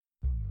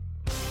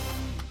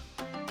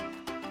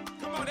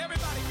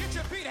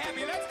feet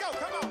happy. Let's go.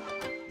 Come on.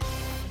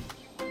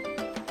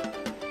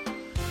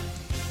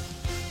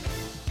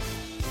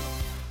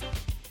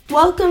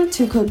 Welcome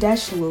to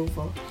Kodesh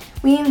Louisville.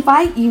 We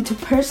invite you to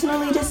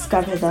personally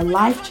discover the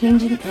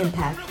life-changing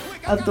impact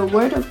of the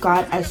Word of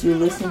God as you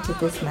listen to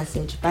this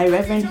message by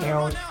Reverend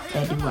Harold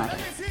Beduwada.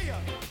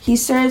 He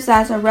serves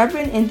as a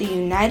reverend in the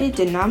United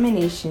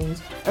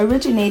Denominations,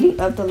 originating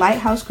of the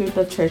Lighthouse Group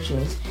of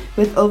Churches,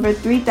 with over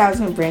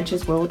 3,000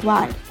 branches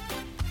worldwide.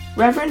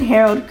 Reverend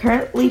Harold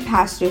currently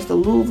pastors the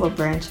Louisville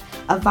branch,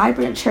 a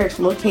vibrant church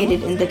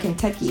located in the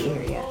Kentucky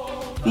area.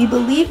 We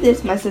believe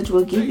this message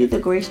will give you the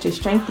grace to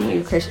strengthen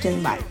your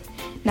Christian life.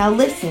 Now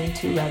listen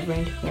to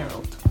Reverend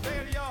Harold.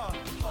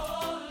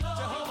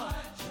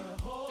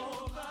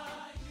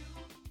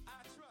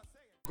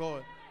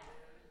 God.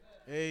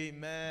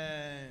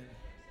 Amen.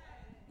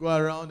 Go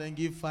around and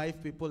give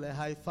 5 people a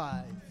high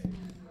five.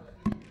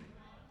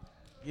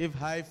 Give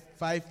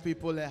 5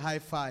 people a high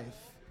five.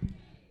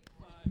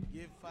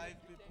 Give 5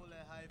 people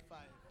a high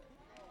five.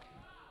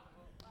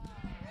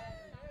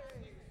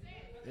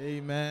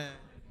 Amen.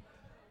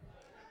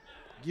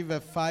 Give a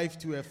 5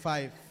 to a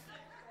 5.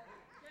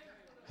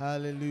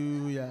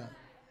 Hallelujah.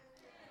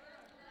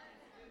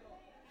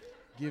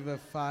 Give a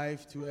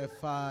 5 to a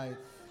 5.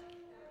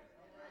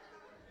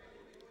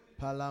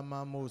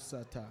 Palama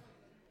Mosata.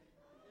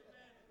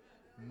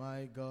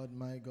 My God,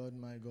 my God,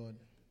 my God.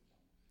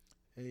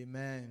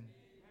 Amen.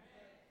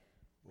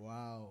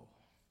 Wow.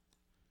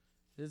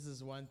 This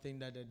is one thing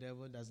that the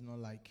devil does not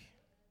like.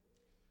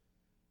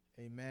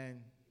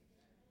 Amen.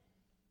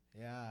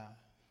 Yeah.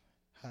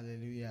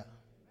 Hallelujah.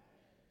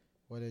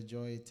 What a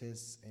joy it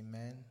is.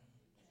 Amen.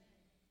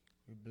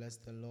 We bless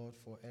the Lord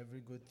for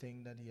every good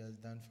thing that He has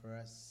done for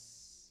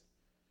us.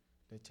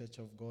 The church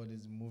of God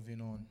is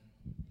moving on.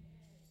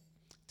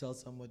 Tell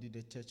somebody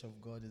the church of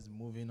God is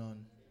moving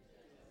on.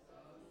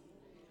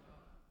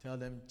 Tell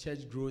them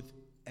church growth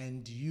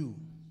and you.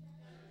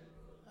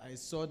 I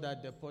saw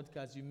that the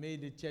podcast, you made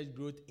the church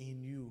growth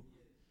in you.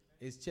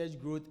 It's church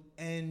growth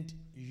and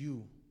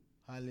you.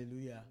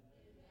 Hallelujah.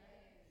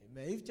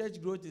 Amen. If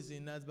church growth is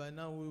in us, by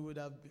now we would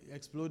have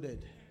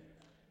exploded.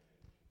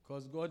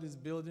 Because God is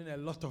building a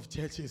lot of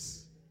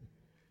churches.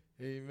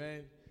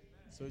 Amen.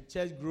 So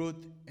church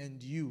growth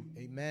and you.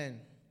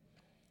 Amen.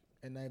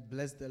 And I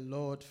bless the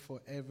Lord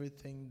for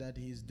everything that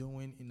He is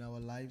doing in our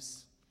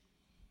lives.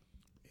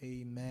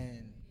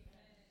 Amen.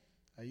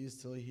 Are you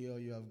still here or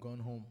you have gone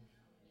home?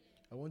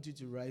 I want you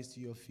to rise to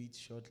your feet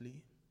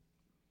shortly.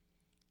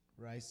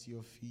 Rise to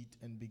your feet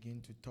and begin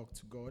to talk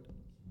to God.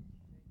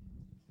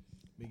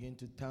 Begin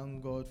to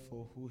thank God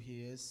for who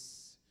He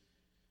is.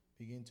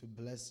 Begin to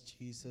bless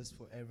Jesus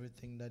for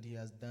everything that He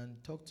has done.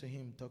 Talk to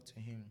Him. Talk to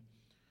Him.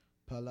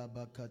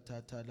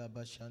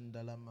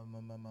 Palabakatatadabashandala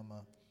mama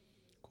mama.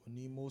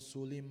 Konimo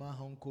solima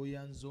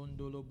honkoyan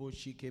zondolo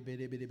boshike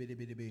bede bede bede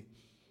bede bede.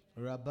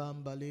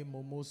 Rabambale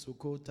momo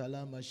suko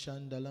tala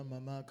mashandala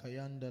mama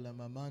kayandala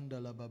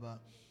mamandala baba.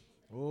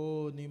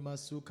 Oh ni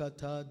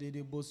masukata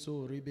didi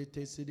boso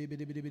ribete sidi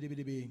bede bede bede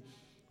bede bede.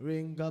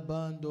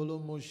 Ringabandolo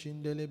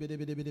moshindele bede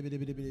bede bede bede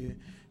bede bede.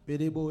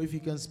 Bedebo, if you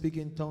can speak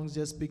in tongues,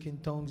 just speak in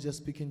tongues, just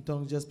speak in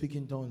tongues, just speak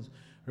in tongues.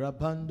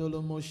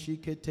 Rabandolo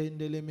moshike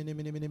tendele mini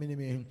mini mini mini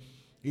mini.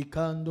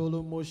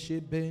 Ikandolo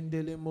moshe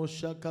bendele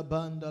moshaka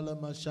bandala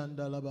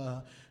mashandala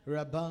ba.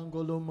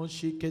 Rabangolo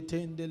moshike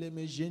tendele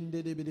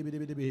mejindele bide bide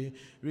bide bide.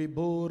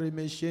 Ribore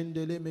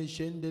meshendele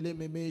meshendele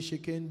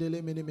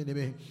memeshikendele mene mene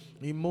mene.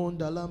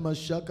 Imondala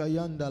mashaka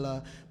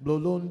yandala.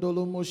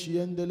 Blolondolo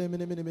moshiendele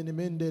mene mene mene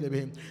mendele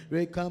be.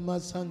 Rekama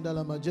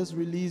sandala ma. Just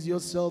release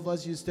yourself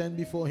as you stand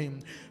before Him.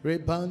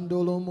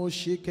 Rebandolo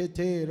moshike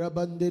te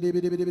rabandele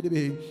bide bide bide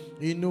bide.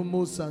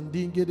 Inumo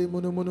sandinge de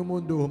mono mono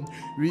mondo.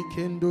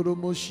 Rikendolo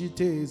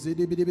moshite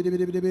zede bide bide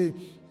bide bide bide.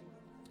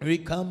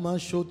 Rikama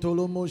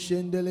shotolo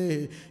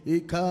moshendele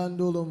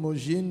ikandolo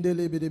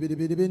mojindele bide bide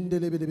bide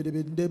bindele bide bide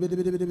bide bide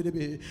bide bide bide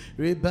bide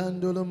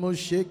rebandolo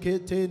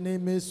moshekete ne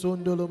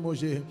mesondolo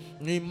moje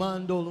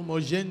imandolo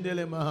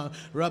mojendele ma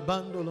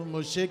rabandolo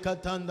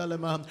moshekatandale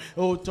ma.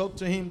 Oh, talk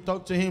to Him,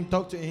 talk to Him,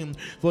 talk to Him.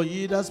 For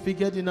ye that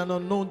speaketh in an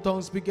unknown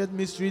tongue speaketh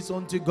mysteries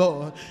unto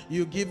God.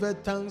 You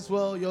giveth thanks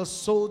well, your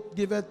soul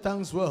giveth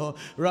thanks well.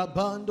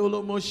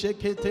 Rabandolo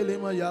moshekete le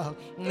maya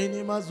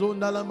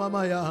inimazondala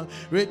mamaya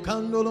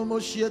rekandolo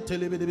moshi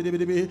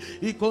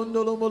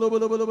ikondolo molo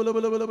bolo bolo bolo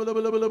bolo bolo bolo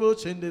bolo bolo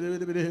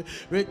chendele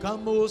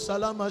rekamo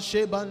salama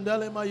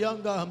shebandale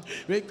mayanga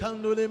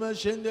rekandole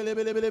mashendele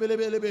bele bele bele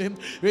bele bele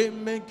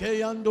remeke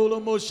yandolo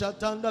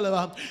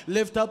moshatandala.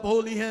 Lift up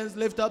holy hands,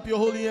 lift up your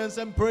holy hands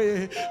and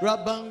pray.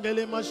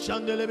 Rabangele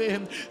mashandele be.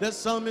 The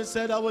psalmist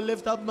said, I will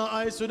lift up my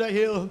eyes to the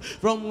hill,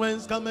 from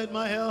whence cometh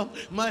my help.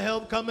 My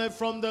help cometh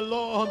from the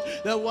Lord,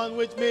 the one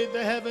which made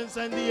the heavens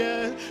and the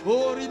earth.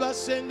 Oh riba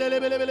shendele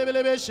bele bele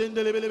bele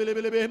shendele bele bele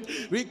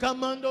bele.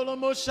 Rikamandolo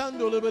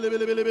Moshandolo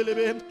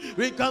Belebelebelebe,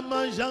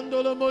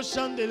 Rikamanjandolo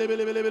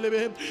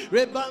Moshandelebelebelebe,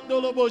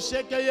 Rebandolo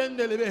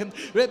Boshekayendelebe,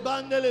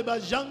 Rebandele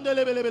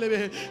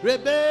Bajandelebelebe,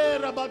 Rebe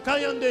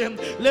Rabakayande.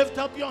 Lift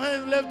up your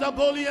hands, lift up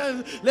holy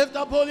hands, lift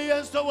up holy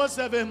hands towards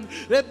heaven.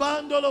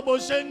 Rebandolo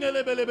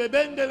Boshendelebelebe,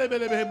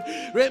 Bendelebelebe,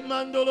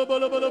 Remandolo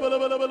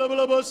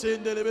Bolo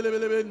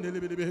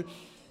Sendelebelebe.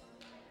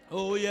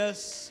 Oh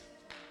yes.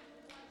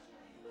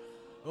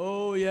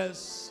 Oh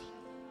yes.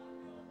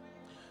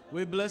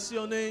 We bless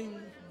your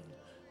name.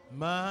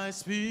 My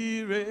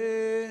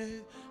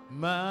spirit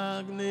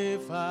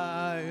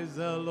magnifies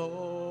the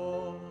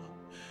Lord,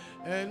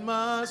 and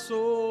my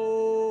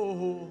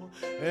soul,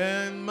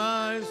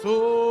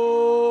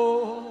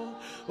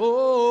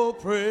 oh,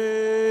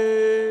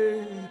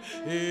 praise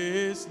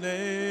his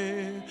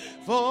name.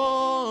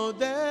 For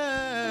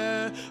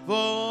there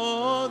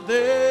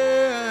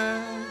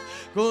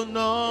could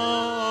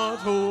not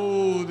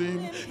hold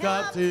him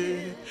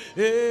captive,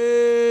 even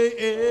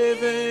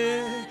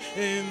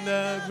in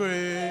the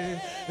grave.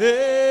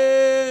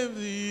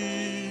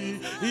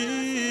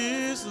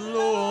 He is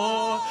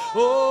Lord,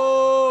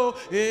 oh,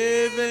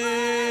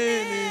 even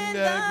in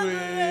the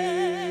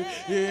grave.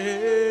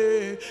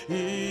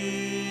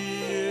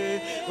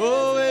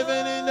 Oh,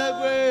 even in the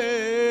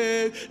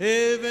grave,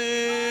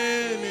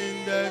 even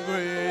in the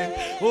grave.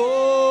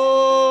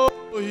 Oh,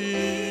 he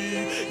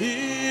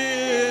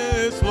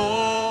is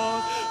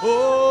Lord,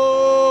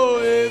 oh,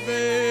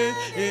 even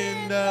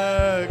in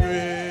the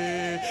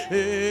grave.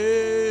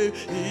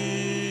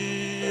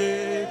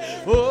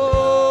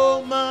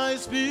 Oh, my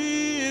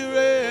spirit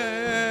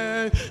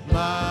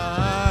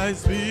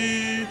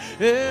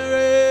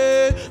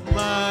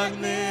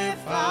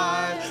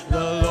magnify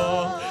the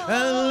Lord,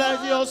 and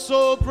let your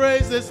soul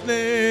praise his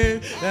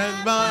name,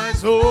 and my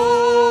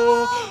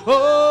soul,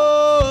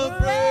 oh,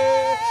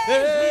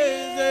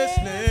 praise his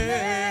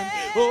name.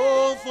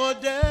 Oh, for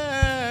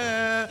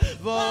there,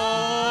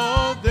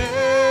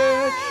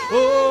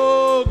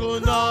 oh,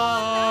 could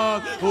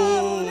not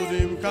hold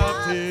him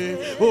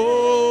captive,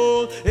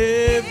 oh,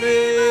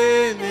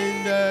 even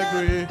in the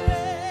grave.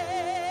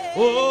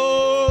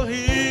 Oh,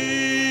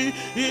 he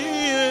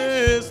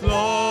is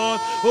Lord,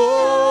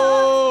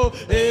 oh,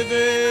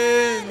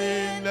 even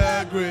in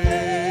the grave.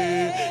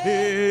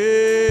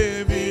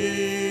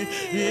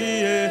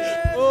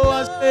 Oh,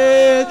 I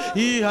said,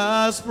 he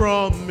has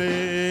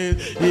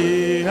promised,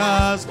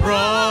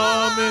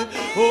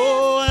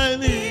 oh,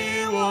 and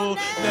he will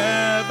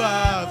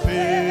never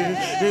fail,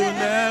 he'll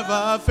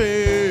never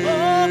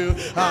fail.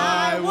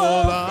 I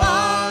will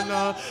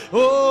honor,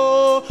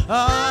 oh,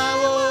 I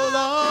will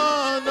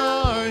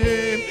honor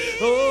him.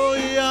 Oh,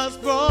 he has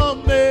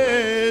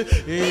promised,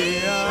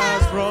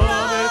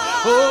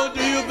 oh,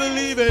 do you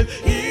believe it?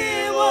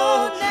 He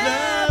will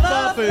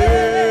never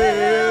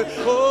fail.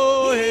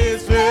 Oh,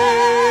 his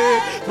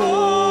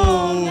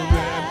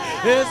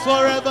faithfulness is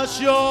forever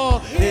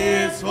sure,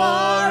 is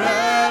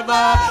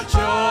forever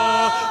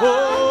sure.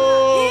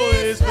 Oh,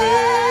 his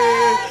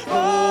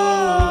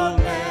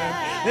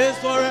faithfulness is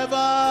forever,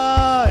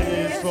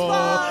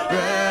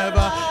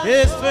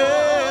 his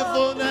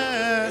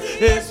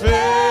faithfulness,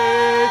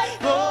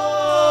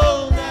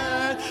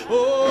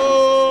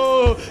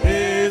 oh,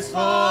 is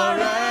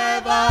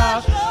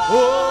forever,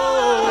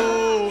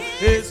 oh,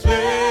 his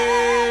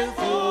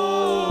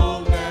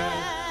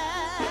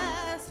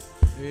faithfulness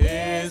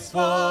is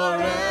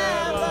forever.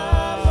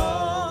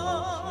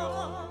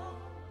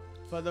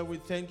 Father, we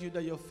thank you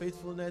that your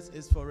faithfulness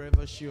is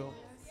forever sure.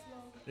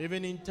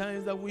 Even in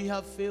times that we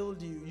have failed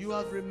you, you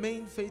have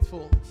remained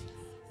faithful.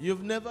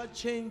 You've never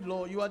changed,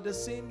 Lord. You are the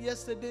same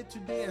yesterday,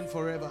 today, and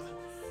forever.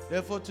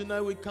 Therefore,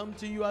 tonight we come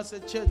to you as a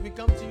church. We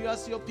come to you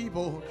as your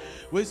people.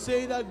 We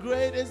say that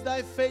great is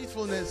thy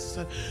faithfulness.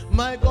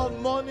 My God,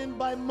 morning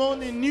by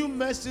morning, new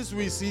mercies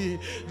we see.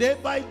 Day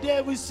by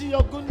day, we see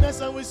your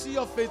goodness and we see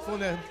your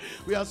faithfulness.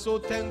 We are so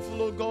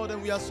thankful, oh God,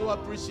 and we are so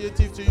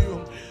appreciative to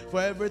you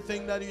for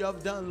everything that you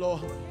have done,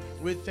 Lord.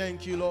 We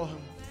thank you, Lord.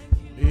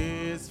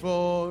 It's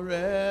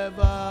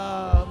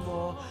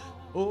forevermore.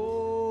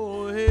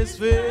 Oh, his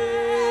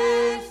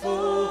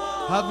faithful.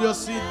 Have your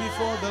seat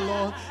before the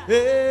Lord.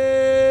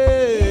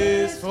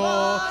 It's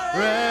forevermore.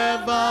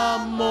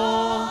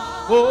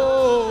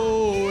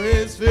 Oh,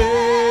 his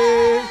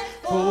faithfulness.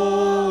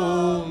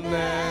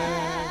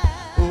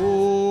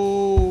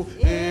 Oh,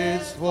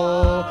 it's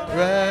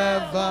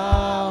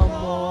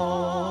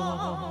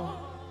forevermore.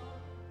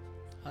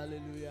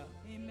 Hallelujah.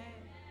 Amen.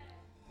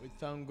 We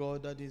thank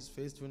God that his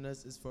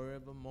faithfulness is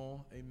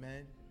forevermore.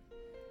 Amen.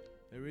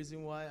 The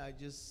reason why I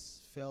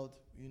just felt,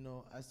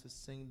 as to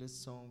sing this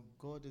song,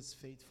 God is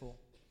faithful.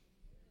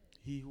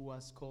 He who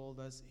has called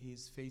us, he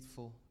is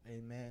faithful.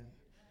 Amen.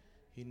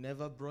 He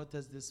never brought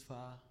us this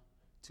far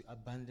to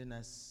abandon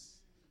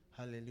us.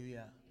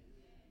 Hallelujah.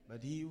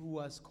 But he who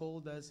has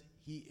called us,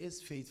 he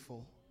is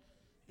faithful.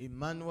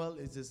 Emmanuel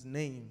is his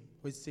name,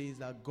 which says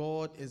that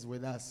God is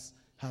with us.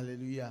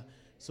 Hallelujah.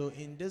 So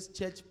in this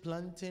church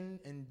planting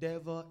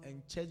endeavor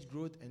and church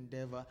growth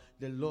endeavor,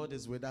 the Lord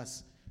is with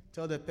us.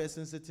 Tell the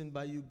person sitting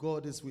by you,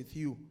 God is with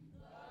you.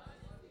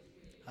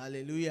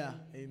 Hallelujah.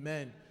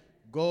 Amen.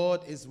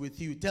 God is with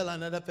you. Tell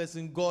another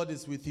person, God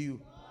is with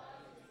you.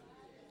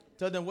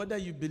 Tell them whether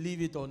you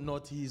believe it or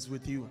not, He is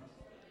with you.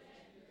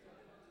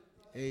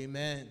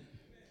 Amen.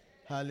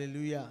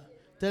 Hallelujah.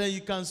 Tell them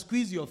you can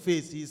squeeze your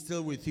face, He is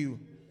still with you.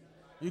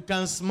 You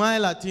can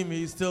smile at Him,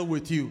 He is still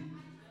with you.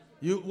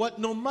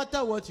 No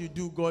matter what you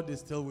do, God is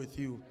still with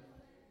you.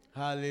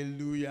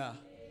 Hallelujah.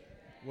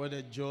 What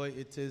a joy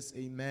it is.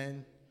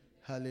 Amen.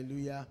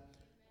 Hallelujah.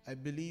 I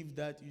believe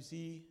that, you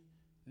see,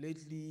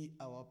 lately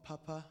our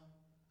Papa,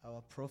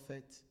 our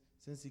prophet,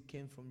 since he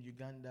came from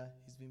Uganda,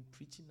 he's been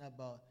preaching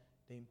about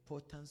the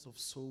importance of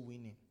soul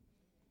winning.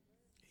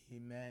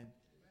 Amen.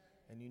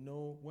 And you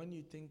know, when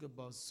you think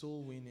about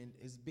soul winning,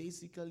 it's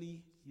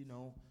basically,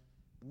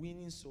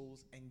 winning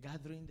souls and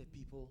gathering the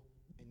people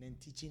and then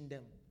teaching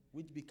them,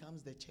 which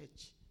becomes the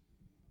church.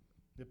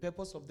 The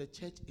purpose of the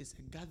church is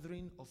a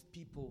gathering of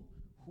people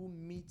who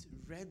meet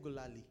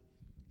regularly.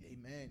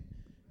 Amen.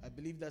 I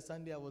believe that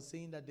Sunday I was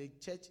saying that the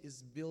church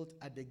is built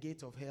at the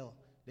gate of hell.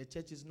 The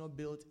church is not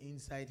built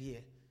inside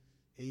here.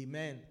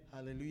 Amen.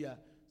 Hallelujah.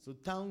 So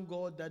thank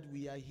God that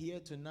we are here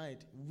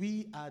tonight.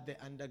 We are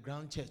the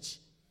underground church.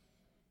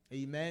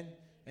 Amen.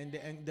 And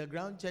the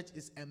underground church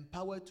is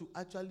empowered to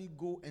actually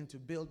go and to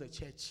build a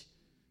church.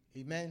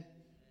 Amen.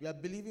 We are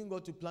believing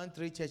God to plant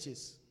 3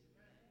 churches.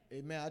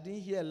 Amen. I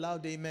didn't hear a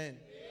loud amen.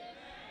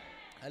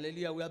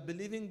 Hallelujah. We are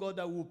believing God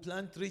that we will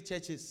plant 3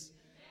 churches.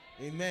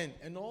 Amen.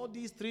 And all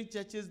these 3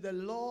 churches, the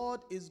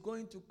Lord is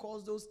going to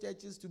cause those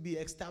churches to be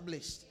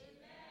established.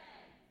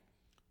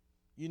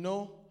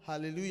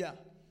 Hallelujah.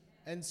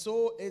 And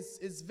so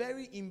it's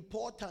very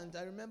important.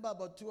 I remember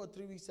about 2 or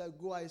 3 weeks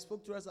ago, I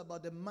spoke to us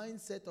about the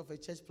mindset of a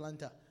church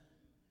planter.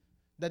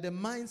 That the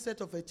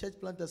mindset of a church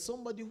planter,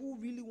 somebody who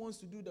really wants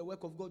to do the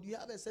work of God, you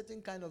have a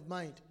certain kind of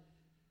mind.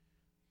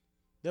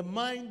 The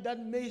mind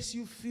that makes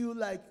you feel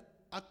like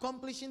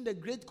accomplishing the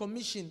Great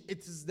Commission, it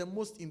is the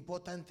most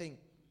important thing.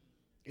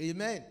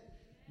 Amen.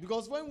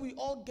 Because when we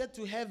all get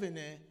to heaven,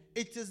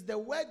 it is the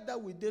work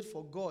that we did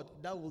for God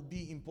that will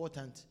be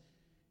important.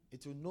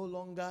 It will no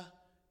longer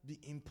be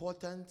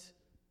important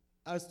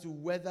as to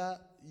whether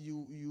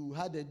you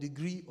had a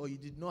degree or you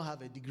did not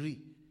have a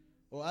degree.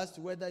 Or as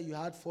to whether you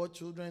had 4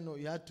 children or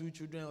you had 2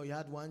 children or you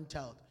had 1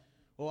 child.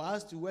 Or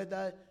as to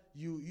whether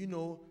you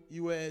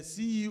were a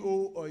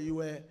CEO or you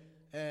were,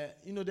 there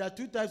are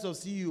 2 types of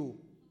CEO.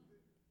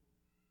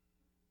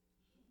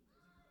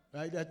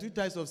 Right? There are 2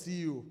 types of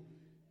CEO.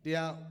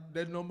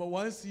 The number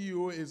 1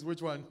 CEO is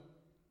which one?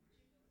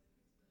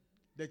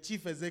 The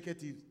chief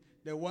executive.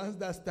 The ones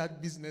that start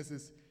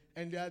businesses.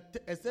 And there are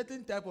a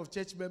certain type of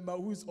church member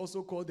who is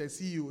also called the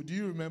CEO. Do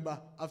you remember?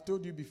 I've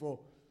told you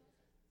before.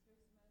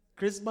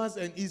 Christmas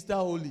and Easter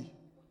only.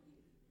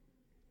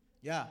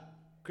 Yeah.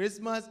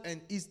 Christmas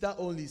and Easter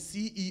only.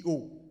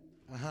 CEO.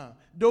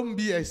 Don't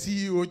be a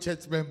CEO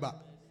church member.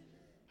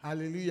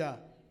 Hallelujah.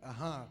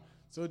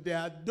 So there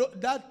are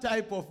that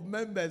type of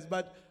members.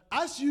 But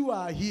as you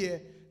are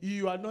here,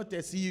 you are not a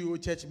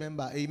CEO church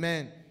member.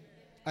 Amen.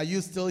 Are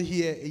you still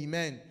here?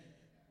 Amen.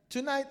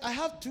 Tonight, I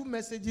have 2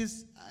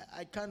 messages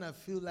I kind of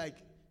feel like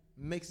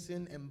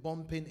mixing and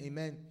bumping.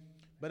 Amen.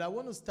 But I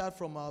want to start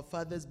from our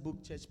father's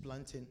book, Church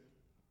Planting.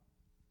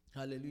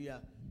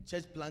 Hallelujah.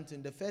 Church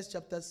Planting. The first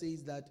chapter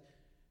says that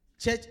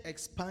church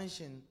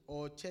expansion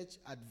or church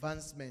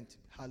advancement.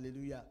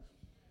 Hallelujah.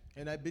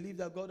 And I believe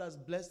that God has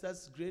blessed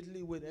us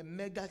greatly with a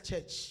mega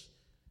church.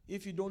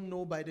 If you don't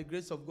know, by the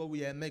grace of God,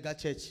 we are a mega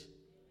church.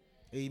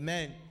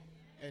 Amen.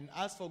 And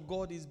as for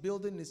God, He's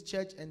building His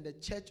church, and the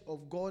church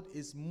of God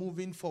is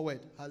moving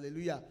forward.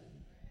 Hallelujah.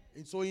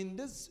 And so in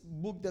this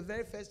book, the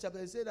very first chapter,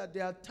 they say that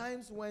there are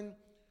times when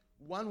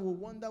one will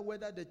wonder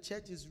whether the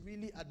church is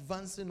really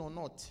advancing or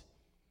not.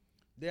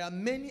 There are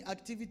many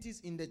activities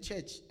in the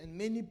church, and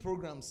many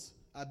programs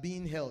are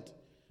being held.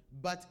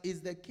 But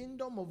is the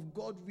kingdom of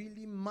God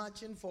really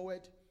marching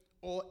forward,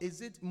 or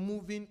is it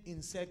moving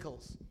in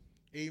circles?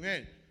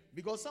 Amen.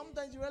 Because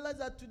sometimes you realize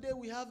that today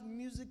we have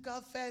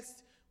musical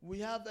fest, we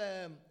have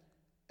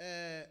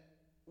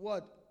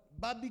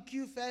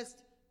barbecue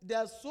fest. There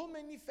are so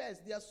many fests,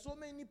 there are so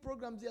many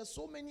programs, there are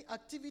so many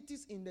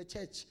activities in the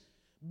church.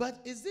 But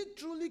is it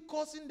truly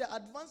causing the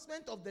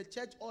advancement of the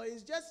church, or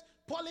is just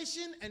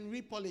polishing and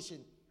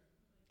repolishing?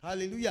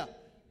 Hallelujah.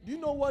 Do you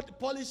know what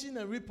polishing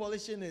and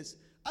repolishing is?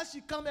 As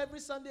you come every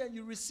Sunday and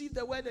you receive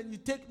the word and you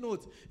take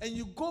notes and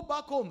you go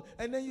back home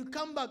and then you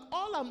come back,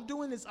 all I'm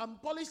doing is I'm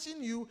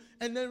polishing you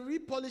and then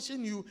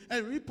repolishing you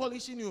and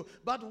repolishing you.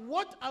 But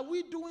what are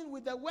we doing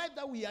with the word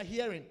that we are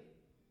hearing?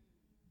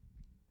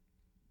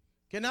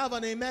 Can I have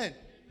an amen?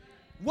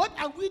 What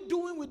are we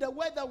doing with the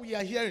word that we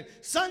are hearing?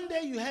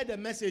 Sunday you heard a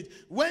message.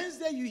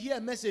 Wednesday you hear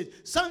a message.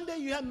 Sunday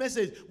you hear a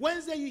message.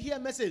 Wednesday you hear a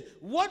message.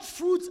 What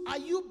fruits are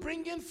you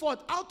bringing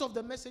forth out of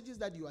the messages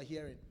that you are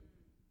hearing?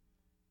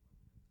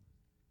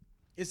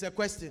 It's a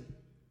question.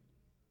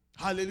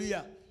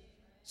 Hallelujah.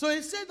 So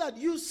it said that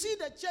you see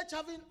the church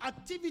having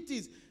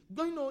activities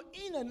going on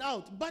in and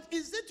out, but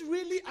is it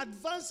really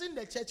advancing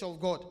the church of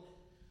God?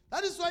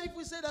 That is why if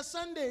we say that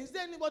Sunday, is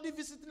there anybody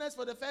visiting us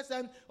for the first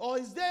time? Or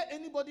is there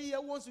anybody here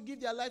who wants to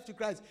give their life to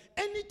Christ?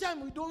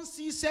 Anytime we don't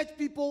see such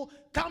people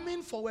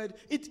coming forward,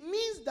 it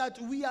means that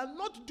we are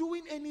not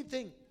doing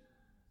anything.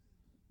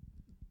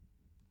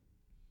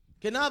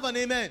 Can I have an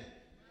amen?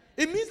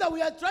 It means that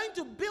we are trying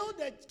to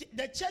build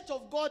the church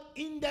of God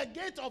in the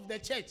gate of the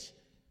church.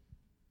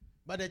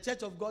 But the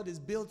church of God is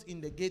built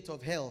in the gate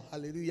of hell.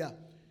 Hallelujah.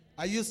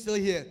 Are you still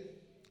here?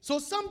 So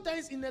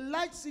sometimes in a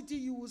large city,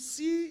 you will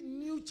see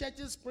new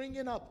churches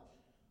springing up.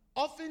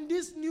 Often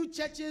these new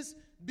churches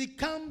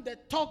become the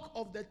talk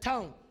of the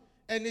town.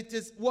 And it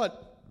is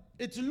what?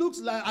 It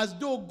looks like as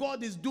though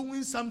God is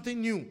doing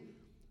something new.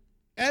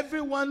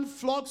 Everyone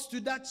flocks to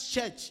that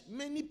church.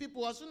 Many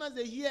people, as soon as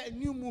they hear a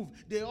new move,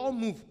 they all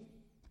move.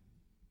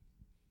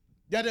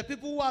 They are the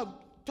people who are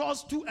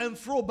tossed to and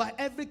fro by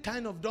every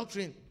kind of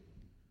doctrine.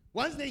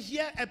 Once they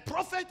hear a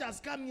prophet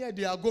has come here,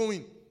 they are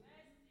going.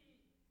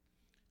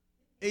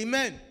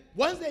 Amen.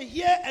 Once they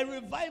hear a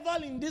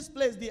revival in this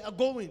place, they are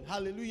going.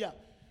 Hallelujah.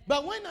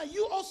 But when are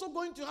you also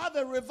going to have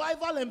a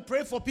revival and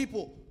pray for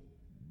people?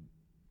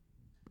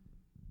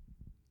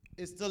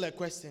 It's still a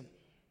question.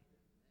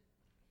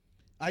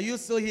 Are you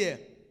still here?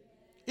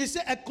 He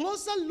said a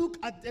closer look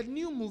at the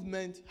new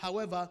movement,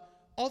 however,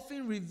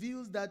 often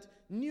reveals that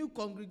new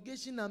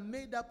congregations are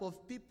made up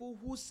of people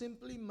who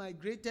simply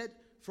migrated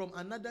from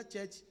another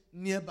church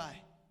nearby.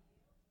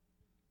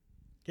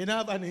 Can I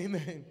have an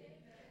amen?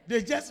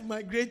 They just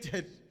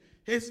migrated.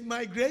 It's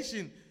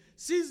migration.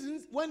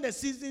 Seasons, when the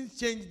seasons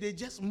change, they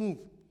just move.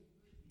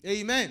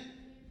 Amen.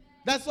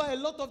 That's why a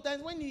lot of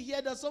times when you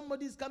hear that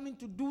somebody is coming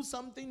to do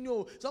something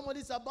new, somebody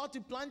is about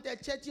to plant a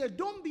church here,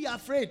 don't be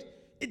afraid.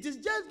 It is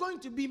just going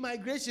to be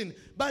migration.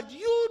 But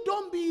you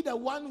don't be the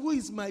one who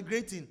is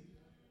migrating.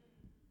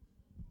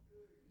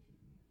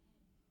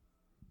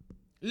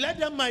 Let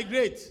them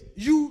migrate.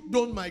 You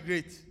don't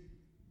migrate.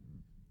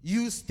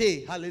 You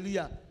stay.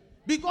 Hallelujah.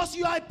 Because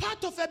you are a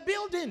part of a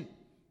building.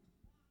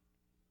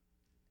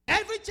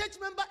 Every church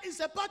member is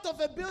a part of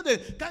a building.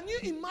 Can you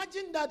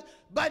imagine that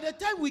by the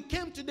time we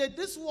came today,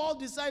 this world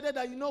decided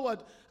that, you know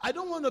what, I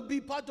don't want to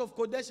be part of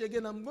Kodesh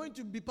again. I'm going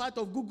to be part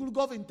of Google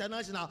Golf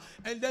International.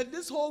 And then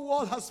this whole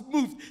world has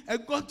moved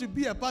and gone to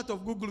be a part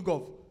of Google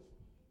Golf.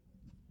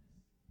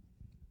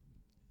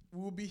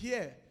 We will be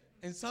here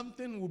and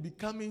something will be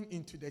coming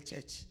into the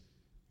church.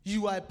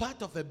 You are a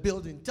part of a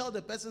building. Tell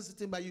the person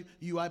sitting by you,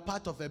 you are a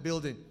part of a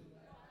building.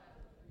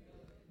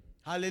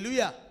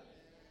 Hallelujah.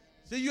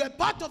 So you are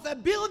part of a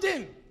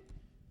building.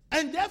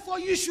 And therefore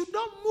you should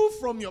not move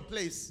from your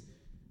place.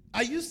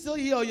 Are you still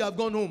here or you have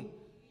gone home?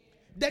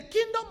 The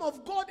kingdom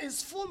of God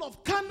is full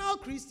of carnal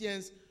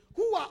Christians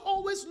who are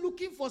always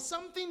looking for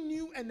something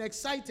new and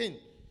exciting.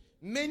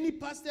 Many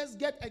pastors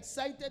get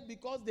excited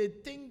because they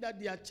think that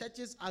their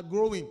churches are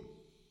growing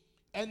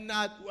and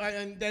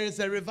there is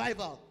a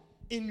revival.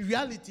 In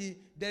reality,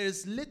 there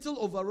is little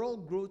overall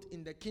growth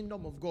in the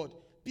kingdom of God.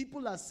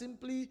 People are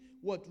simply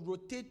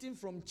rotating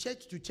from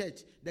church to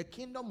church. The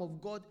kingdom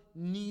of God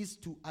needs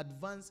to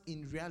advance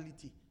in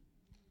reality.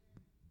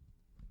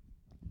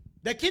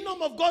 The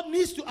kingdom of God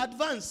needs to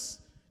advance.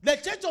 The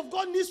church of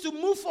God needs to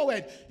move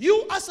forward.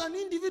 You as an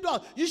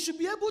individual, you should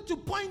be able to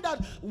point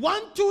out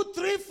 1, 2,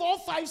 3, 4,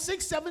 5,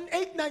 6, 7,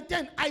 8, 9,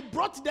 10. I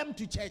brought them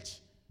to church.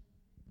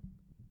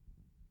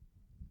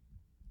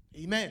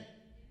 Amen.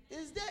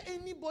 Is there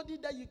anybody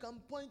that you can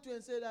point to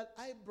and say that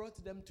I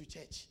brought them to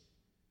church?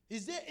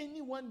 Is there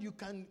anyone you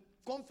can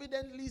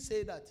confidently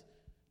say that?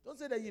 Don't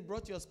say that you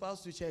brought your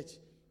spouse to church,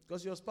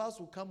 because your spouse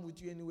will come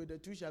with you anyway. The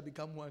two shall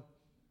become one.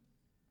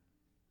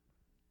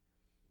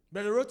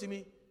 Brother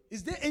Rotimi,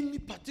 is there any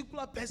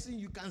particular person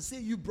you can say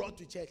you brought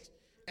to church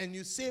and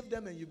you saved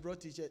them and you brought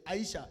to church?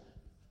 Aisha.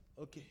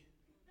 Okay.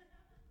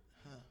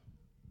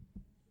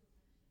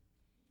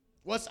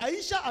 Was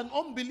Aisha an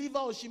unbeliever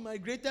or she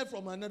migrated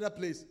from another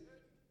place?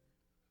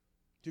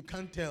 You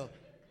can't tell.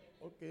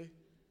 Okay.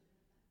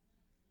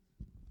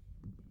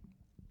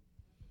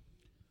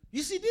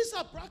 You see, these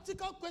are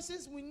practical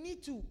questions we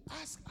need to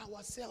ask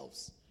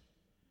ourselves.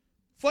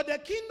 For the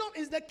kingdom,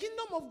 is the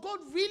kingdom of God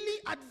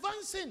really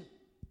advancing?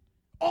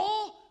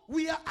 Or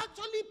we are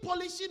actually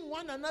polishing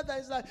one another?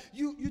 It's like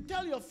you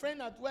tell your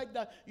friend at work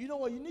that, you know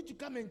what, you need to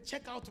come and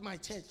check out my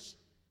church.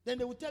 Then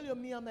they will tell you,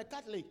 me, I'm a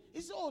Catholic. He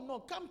said, oh no,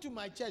 come to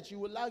my church, you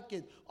will like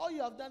it. All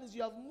you have done is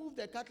you have moved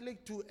the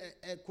Catholic to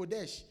a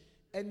Kodesh.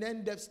 And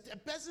then the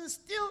person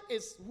still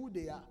is who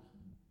they are.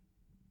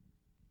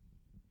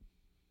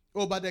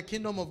 Oh, but the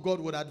kingdom of God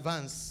would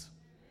advance.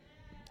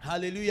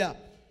 Hallelujah.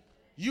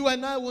 You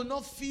and I will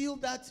not feel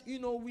that,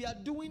 we are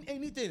doing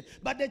anything.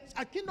 But the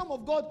kingdom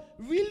of God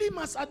really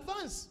must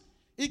advance.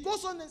 He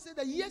goes on and said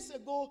that years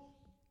ago,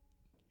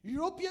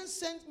 Europeans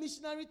sent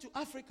missionaries to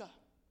Africa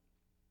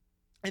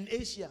and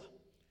Asia.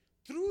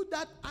 Through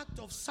that act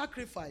of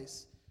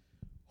sacrifice,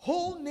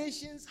 whole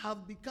nations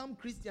have become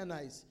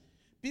Christianized.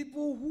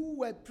 People who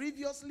were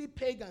previously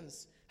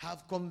pagans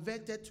have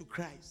converted to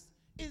Christ.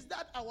 Is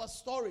that our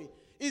story?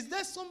 Is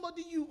there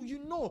somebody you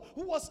know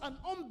who was an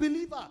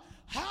unbeliever,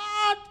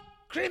 hard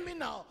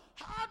criminal,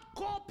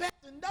 hardcore person?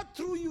 and that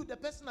through you, the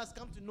person has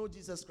come to know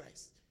Jesus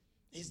Christ.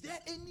 Is there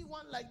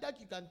anyone like that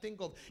you can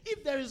think of?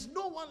 If there is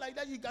no one like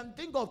that you can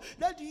think of,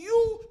 that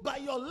you, by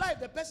your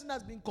life, the person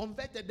has been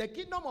converted, the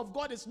kingdom of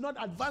God is not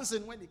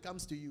advancing when it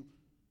comes to you.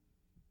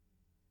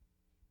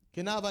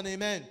 Can I have an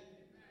amen?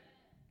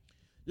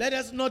 Let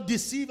us not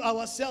deceive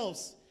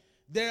ourselves.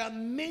 There are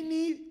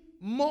many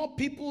more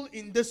people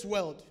in this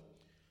world.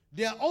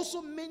 There are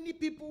also many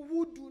people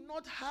who do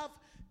not have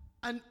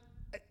an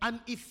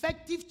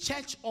effective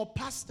church or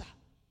pastor.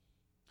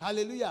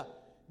 Hallelujah.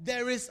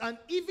 There is an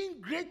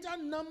even greater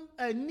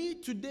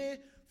need today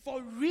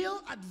for real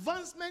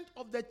advancement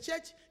of the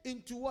church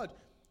into what?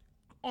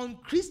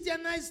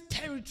 Unchristianized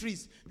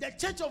territories. The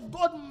church of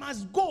God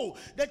must go.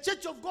 The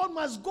church of God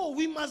must go.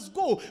 We must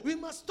go. We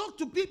must talk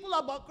to people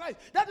about Christ.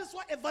 That is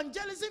why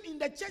evangelism in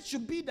the church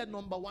should be the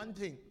number one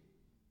thing.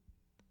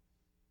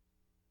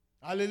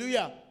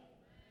 Hallelujah.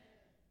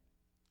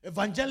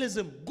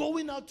 Evangelism,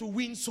 going out to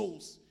win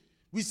souls.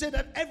 We say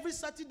that every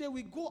Saturday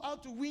we go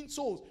out to win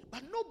souls,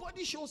 but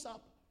nobody shows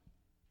up.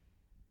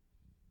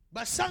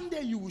 But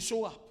Sunday you will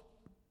show up.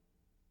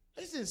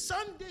 Listen,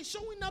 Sunday,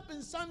 showing up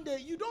in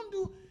Sunday, you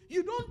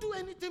don't do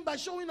anything by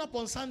showing up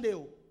on Sunday.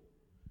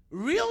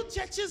 Real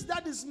churches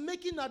that is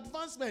making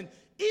advancement,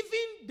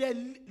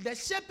 even the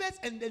shepherds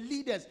and the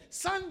leaders,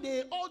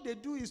 Sunday, all they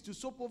do is to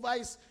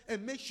supervise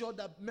and make sure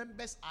that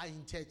members are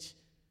in church.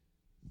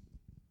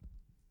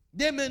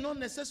 They may not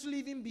necessarily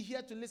even be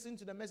here to listen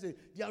to the message.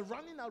 They are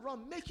running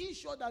around making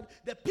sure that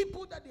the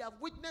people that they have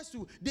witnessed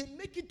to, they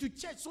make it to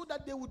church so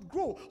that they would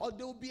grow or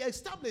they will be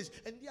established.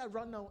 And they are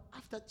run now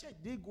after church.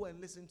 They go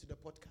and listen to the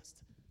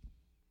podcast.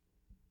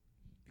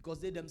 Because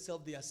they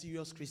themselves, they are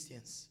serious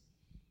Christians.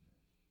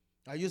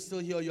 Are you still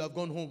here or you have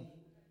gone home?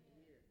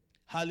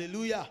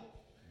 Hallelujah.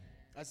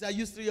 I said, are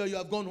you still here or you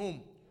have gone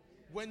home?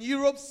 When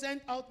Europe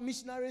sent out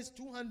missionaries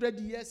 200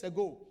 years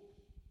ago,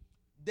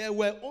 there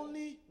were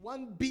only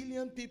 1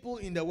 billion people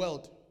in the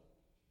world.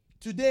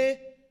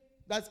 Today,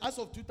 that's as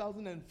of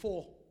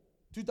 2004.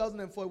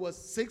 2004 was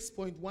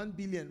 6.1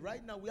 billion.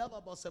 Right now, we have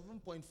about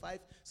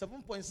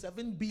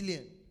 7.7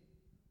 billion.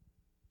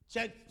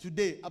 Check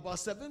today, about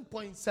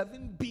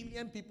 7.7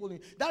 billion people.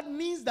 That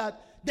means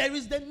that there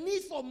is the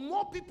need for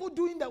more people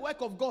doing the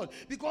work of God,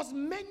 because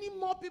many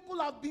more people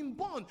have been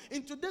born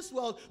into this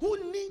world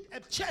who need a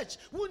church,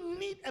 who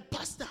need a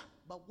pastor.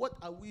 But what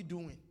are we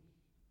doing?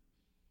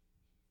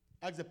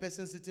 Ask the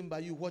person sitting by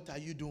you, what are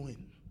you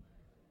doing?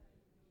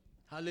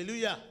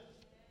 Hallelujah.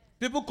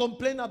 People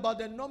complain about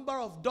the number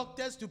of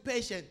doctors to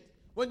patients.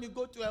 When you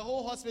go to a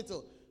whole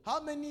hospital,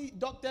 how many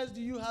doctors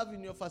do you have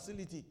in your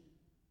facility?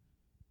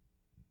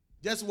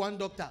 Just one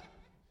doctor.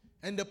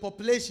 And the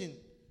population,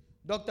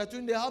 Dr.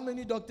 Tunde, how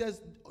many doctors,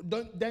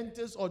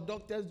 dentists or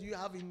doctors do you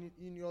have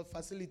in your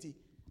facility?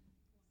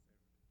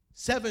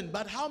 7.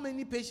 But how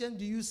many patients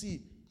do you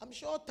see? I'm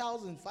sure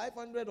 1,000,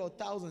 500 or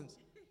thousands.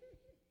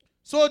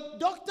 So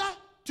doctor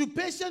to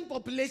patient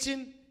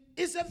population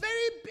is a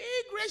very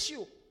big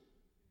ratio.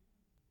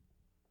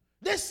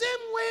 The same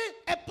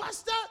way a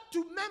pastor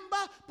to member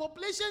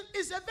population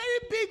is a very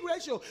big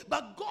ratio.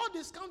 But God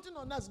is counting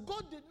on us.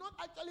 God did not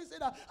actually say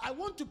that I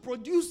want to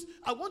produce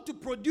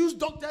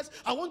doctors,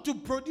 I want to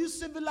produce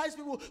civilized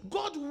people.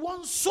 God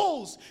wants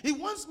souls. He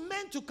wants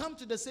men to come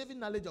to the saving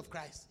knowledge of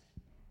Christ.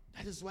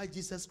 That is why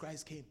Jesus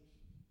Christ came.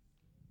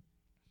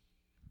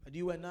 But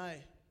you and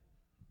I,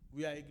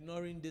 we are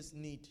ignoring this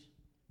need.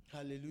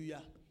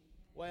 Hallelujah.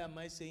 Why am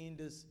I saying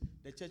this?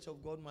 The church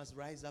of God must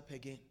rise up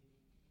again.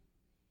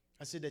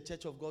 I said the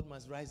church of God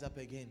must rise up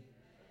again.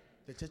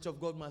 The church of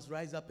God must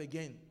rise up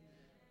again.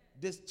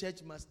 This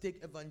church must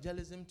take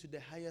evangelism to the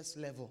highest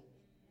level.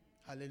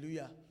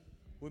 Hallelujah.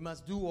 We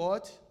must do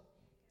what?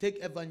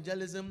 Take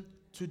evangelism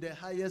to the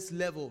highest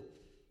level.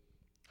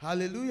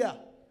 Hallelujah.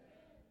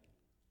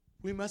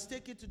 We must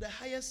take it to the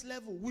highest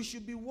level. We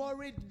should be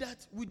worried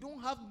that we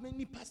don't have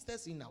many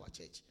pastors in our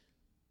church.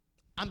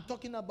 I'm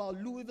talking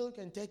about Louisville,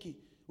 Kentucky.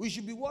 We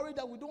should be worried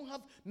that we don't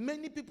have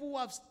many people who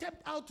have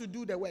stepped out to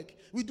do the work.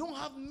 We don't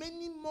have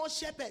many more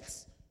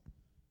shepherds.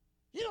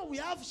 You know, we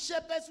have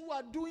shepherds who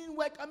are doing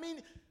work. I mean,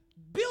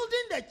 building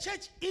the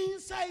church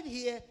inside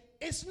here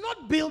is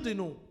not building,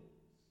 no.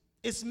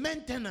 It's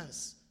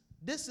maintenance.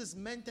 This is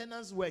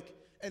maintenance work.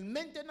 And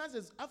maintenance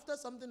is after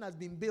something has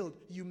been built,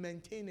 you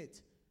maintain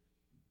it.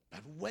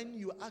 But when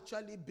you're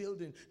actually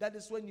building, that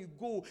is when you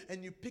go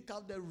and you pick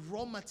out the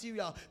raw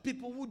material.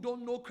 People who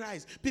don't know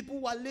Christ, people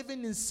who are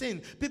living in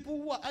sin,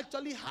 people who are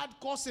actually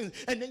hardcore sin,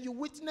 and then you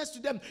witness to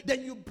them,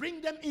 then you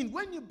bring them in.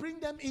 When you bring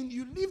them in,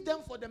 you leave them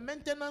for the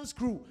maintenance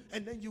crew,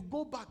 and then you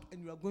go back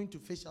and you are going to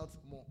fish out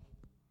for more.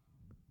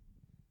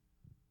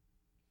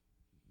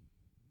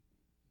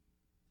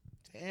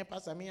 Hey,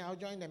 Pastor, I'll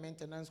join the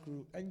maintenance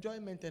crew. Enjoy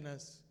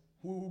maintenance.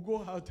 We will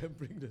go out and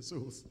bring the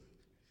souls.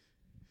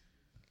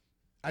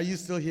 Are you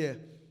still here?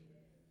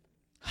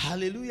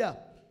 Hallelujah.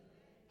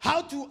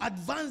 How to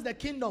advance the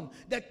kingdom.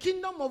 The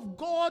kingdom of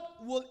God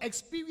will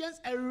experience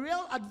a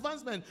real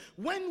advancement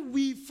when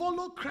we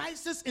follow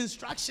Christ's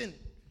instruction.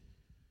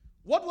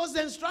 What was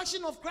the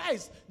instruction of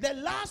Christ? The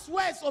last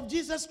words of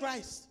Jesus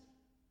Christ.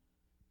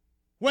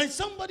 When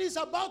somebody is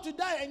about to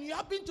die and you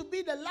happen to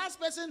be the last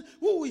person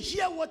who will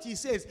hear what he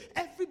says,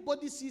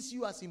 everybody sees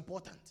you as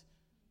important.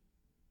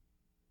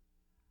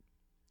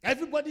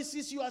 Everybody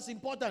sees you as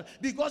important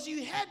because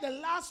you heard the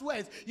last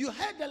words. You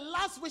heard the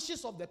last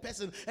wishes of the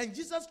person. And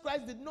Jesus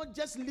Christ did not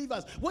just leave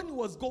us. When he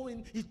was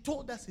going, he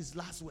told us his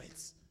last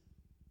words.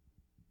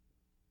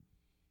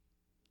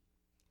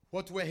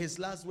 What were his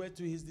last words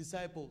to his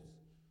disciples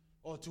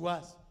or to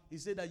us? He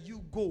said that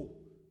you go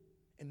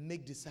and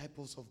make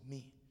disciples of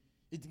me.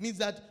 It means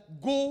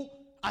that go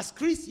as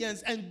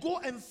Christians and go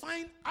and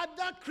find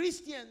other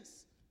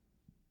Christians.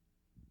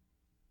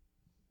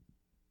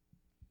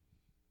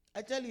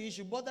 I tell you, it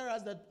should bother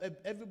us that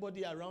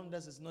everybody around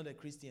us is not a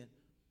Christian.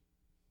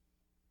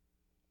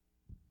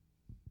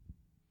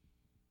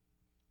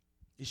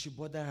 It should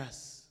bother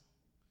us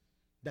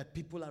that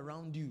people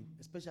around you,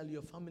 especially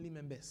your family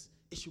members,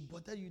 it should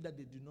bother you that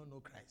they do not know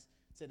Christ.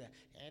 Say that,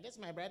 this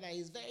my brother,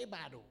 he's very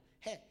bad. Oh.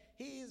 Hey,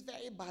 he is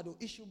very bad. Oh.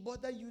 It should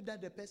bother you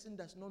that the person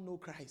does not know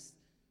Christ.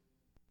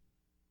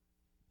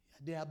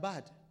 They are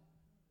bad.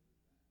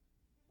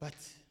 But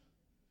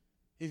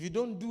if you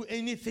don't do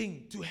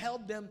anything to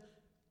help them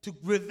to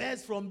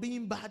reverse from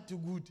being bad to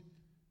good,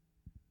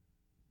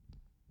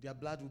 their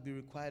blood will be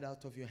required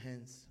out of your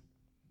hands.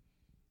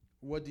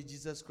 What did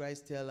Jesus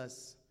Christ tell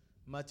us?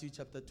 Matthew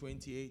chapter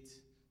 28,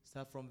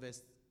 start from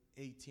verse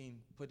 18.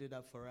 Put it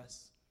up for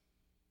us.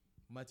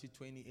 Matthew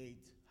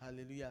 28.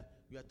 Hallelujah.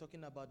 We are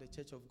talking about the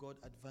church of God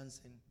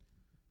advancing.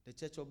 The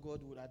church of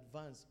God will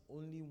advance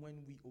only when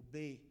we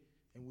obey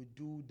and we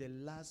do the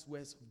last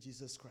words of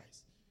Jesus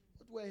Christ.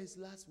 What were his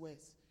last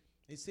words?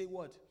 He said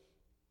what?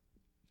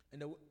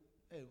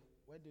 Hey,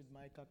 where did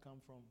Micah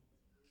come from?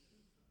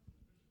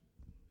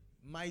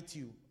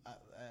 Matthew,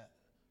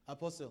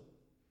 Apostle.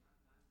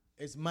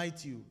 It's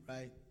Matthew,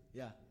 right?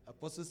 Yeah,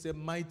 Apostle said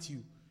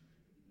Matthew.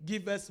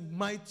 Give us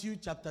Matthew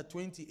chapter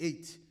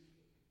 28.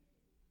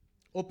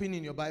 Open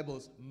in your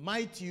Bibles.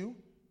 Matthew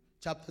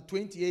chapter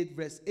 28,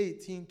 verse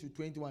 18 to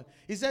 21.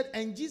 He said,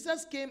 and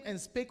Jesus came and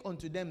spake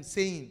unto them,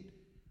 saying,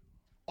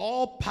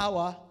 all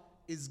power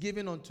is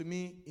given unto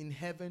me in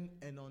heaven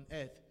and on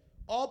earth.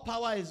 All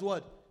power is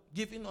what?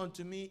 Given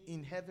unto me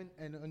in heaven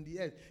and on the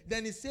earth.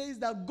 Then he says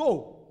that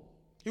go.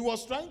 He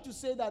was trying to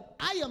say that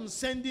I am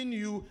sending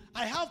you.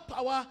 I have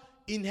power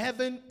in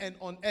heaven and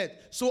on earth.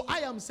 So I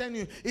am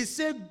sending you. He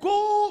said,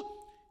 go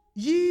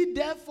ye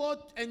therefore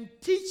and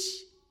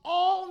teach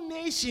all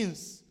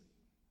nations.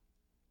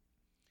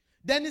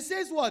 Then he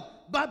says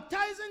what?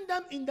 Baptizing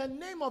them in the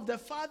name of the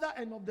Father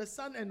and of the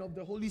Son and of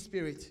the Holy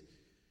Spirit.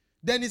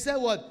 Then he said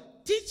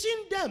what?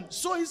 Teaching them.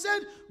 So he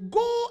said,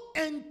 go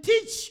and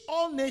teach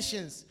all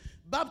nations.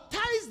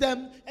 Baptize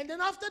them, and then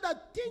after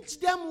that, teach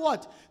them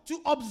what? To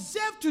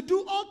observe, to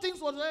do all things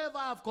whatsoever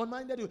I have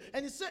commanded you.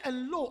 And he said,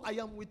 and lo, I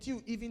am with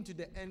you even to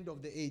the end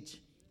of the age,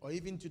 or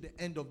even to the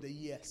end of the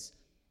years.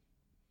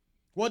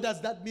 What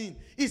does that mean?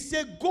 He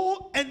said,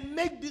 go and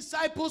make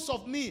disciples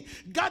of me.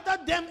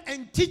 Gather them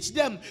and teach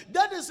them.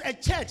 That is a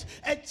church.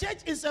 A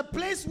church is a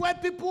place where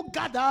people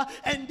gather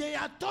and they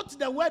are taught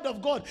the word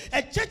of God.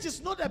 A church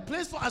is not a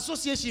place for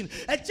association.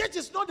 A church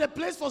is not a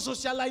place for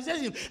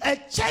socialization. A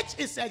church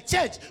is a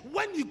church.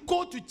 When you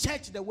go to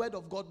church, the word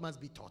of God must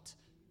be taught.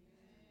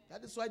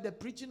 That is why the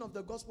preaching of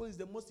the gospel is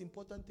the most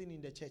important thing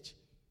in the church.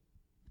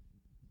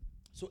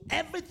 So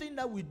everything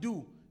that we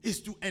do is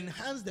to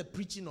enhance the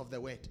preaching of the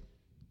word.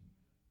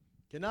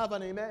 Can I have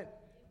an amen?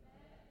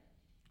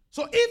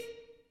 So if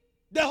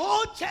the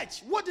whole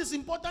church, what is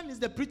important is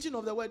the preaching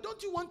of the word,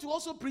 don't you want to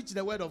also preach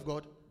the word of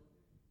God?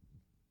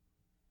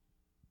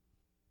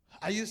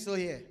 Are you still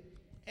here?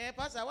 Hey,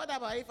 Pastor, what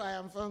about if I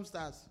am Film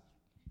Stars?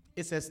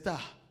 It's a star.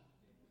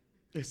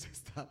 It's a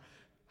star.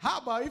 How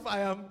about if I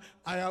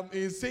am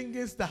in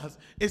Singing Stars?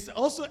 It's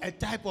also a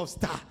type of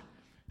star.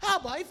 How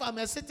about if I'm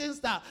a sitting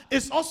star?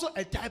 It's also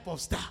a type of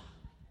star.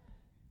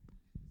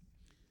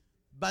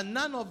 But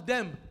none of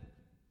them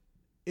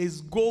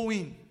is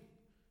going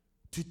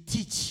to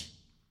teach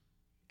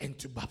and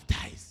to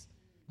baptize.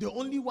 The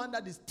only one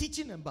that is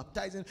teaching and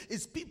baptizing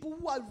is people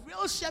who are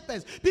real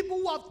shepherds, people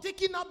who have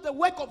taken up the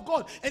work of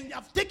God and they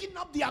have taken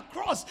up their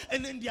cross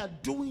and then they are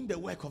doing the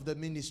work of the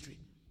ministry.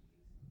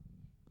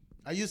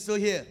 Are you still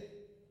here?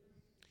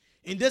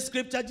 In this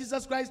scripture,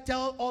 Jesus Christ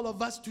tells all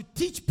of us to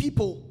teach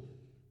people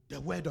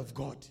the word of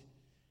God.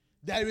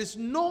 There is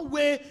no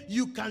way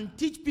you can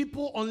teach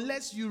people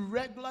unless you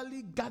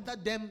regularly gather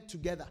them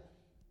together.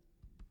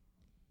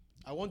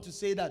 I want to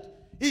say that.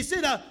 He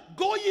said that,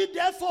 go ye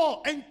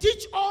therefore and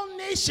teach all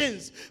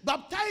nations,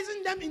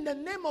 baptizing them in the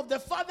name of the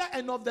Father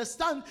and of the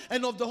Son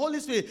and of the Holy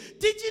Spirit,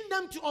 teaching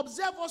them to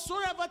observe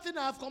whatsoever thing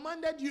I have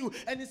commanded you.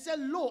 And he said,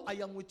 lo, I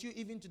am with you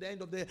even to the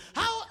end of the day.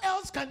 How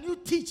else can you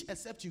teach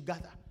except you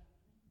gather?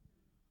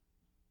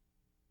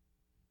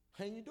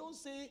 And you don't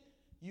say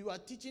you are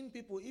teaching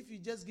people if you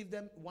just give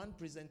them one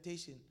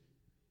presentation.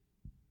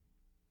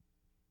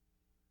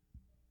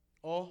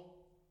 Or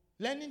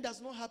learning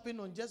does not happen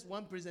on just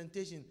one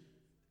presentation.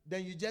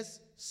 Then you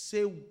just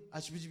say,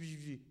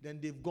 then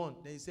they've gone.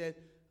 Then he said,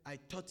 I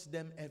taught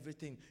them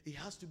everything. It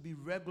has to be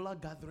regular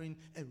gathering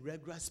and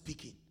regular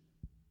speaking.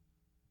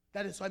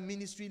 That is why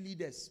ministry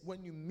leaders,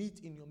 when you meet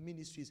in your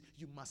ministries,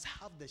 you must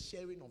have the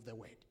sharing of the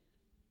word.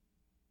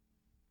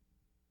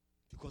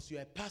 Because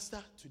you're a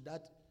pastor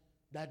to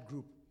that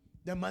group.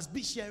 There must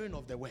be sharing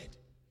of the word.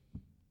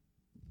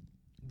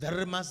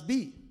 There must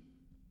be.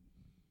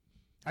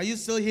 Are you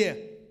still here?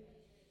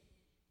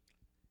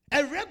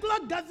 A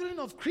regular gathering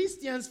of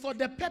Christians for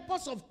the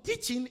purpose of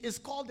teaching is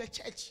called the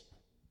church.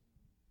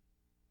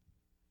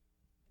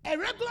 A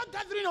regular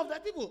gathering of the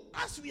people,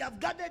 as we have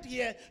gathered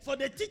here for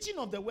the teaching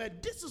of the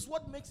word, this is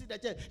what makes it a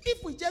church.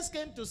 If we just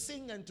came to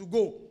sing and to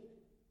go,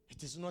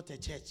 it is not a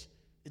church.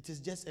 It is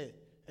just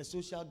a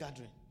social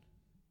gathering.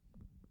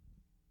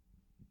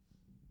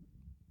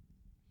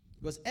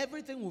 Because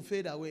everything will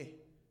fade away.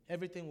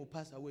 Everything will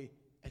pass away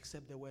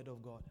except the word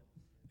of God.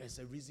 There's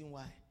a reason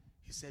why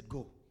he said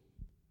go.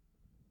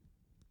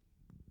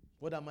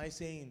 What am I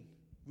saying?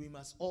 We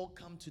must all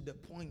come to the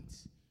point.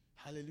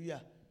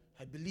 Hallelujah.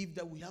 I believe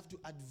that we have to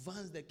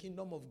advance the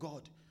kingdom of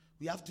God.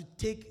 We have to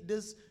take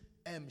this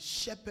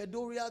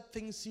shepherdorial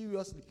thing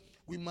seriously.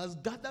 We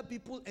must gather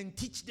people and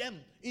teach them.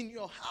 In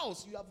your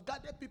house, you have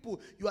gathered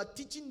people. You are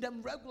teaching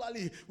them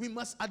regularly. We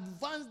must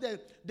advance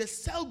the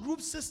cell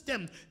group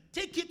system.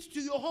 Take it to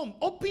your home.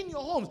 Open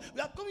your homes. We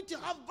are going to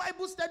have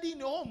Bible study in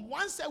your home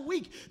once a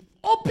week.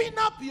 Open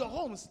up your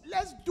homes.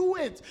 Let's do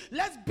it.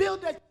 Let's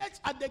build a church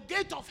at the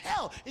gate of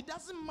hell. It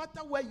doesn't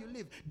matter where you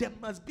live. There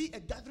must be a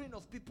gathering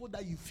of people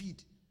that you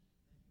feed.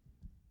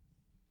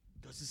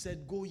 Because he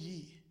said, go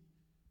ye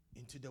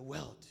into the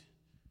world.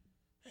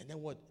 And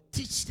then what?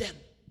 Teach them.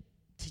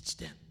 Teach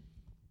them.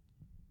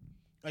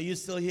 Are you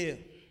still here?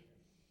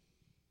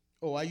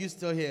 Oh, are you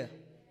still here?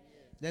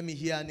 Let me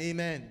hear an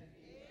amen.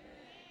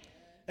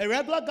 A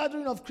regular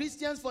gathering of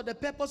Christians for the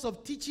purpose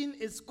of teaching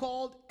is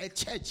called a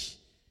church.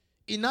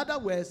 In other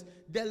words,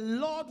 the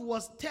Lord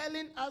was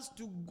telling us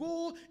to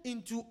go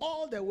into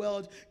all the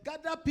world,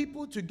 gather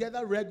people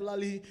together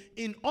regularly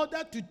in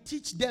order to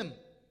teach them.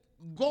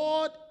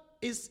 God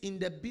is in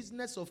the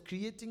business of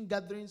creating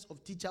gatherings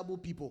of teachable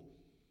people.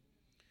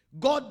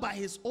 God, by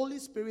his Holy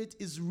Spirit,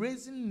 is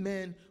raising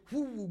men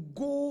who will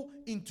go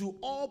into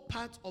all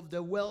parts of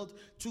the world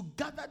to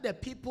gather the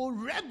people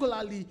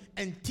regularly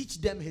and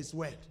teach them his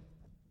word.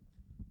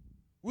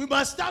 We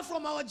must start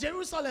from our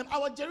Jerusalem.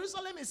 Our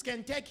Jerusalem is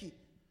Kentucky.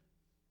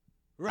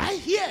 Right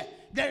here,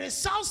 there is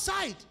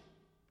Southside.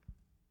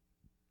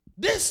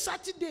 This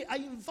Saturday, I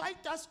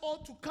invite us all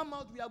to come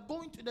out. We are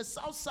going to the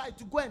Southside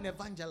to go and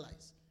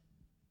evangelize.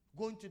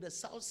 Going to the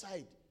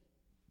Southside.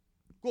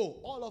 Go,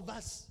 all of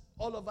us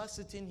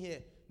sitting here.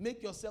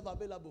 Make yourself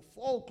available.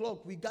 4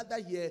 o'clock, we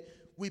gather here.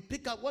 We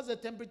pick up. What's the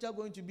temperature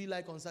going to be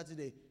like on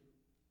Saturday?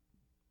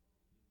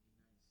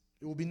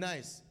 It will be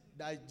nice.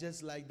 I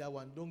just like that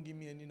one. Don't give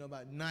me any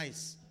number.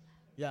 Nice.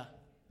 Yeah.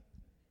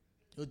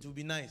 It will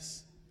be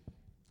nice.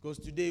 Because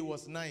today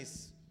was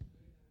nice.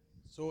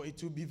 So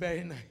it will be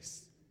very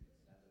nice.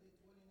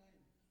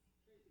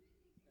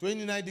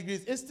 29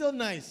 degrees. It's still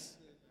nice.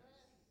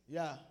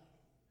 Yeah.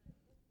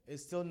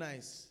 It's still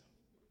nice.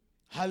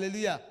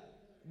 Hallelujah.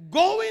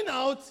 Going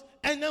out,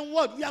 and then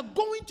what? We are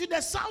going to the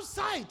south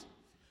side.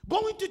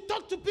 Going to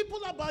talk to people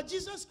about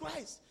Jesus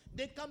Christ.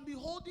 They can be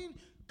holding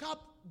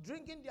cup,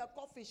 drinking their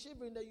coffee,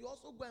 shivering. Then you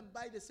also go and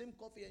buy the same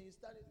coffee and you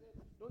start it.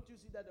 Don't you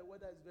see that the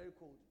weather is very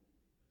cold?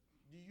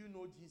 Do you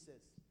know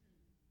Jesus?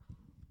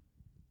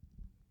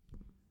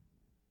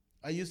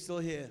 Are you still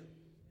here?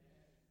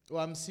 Oh,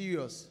 I'm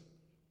serious.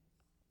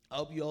 I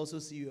hope you're also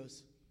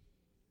serious.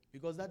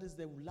 Because that is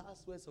the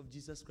last words of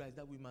Jesus Christ,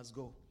 that we must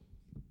go.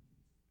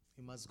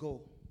 We must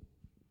go.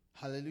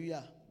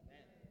 Hallelujah.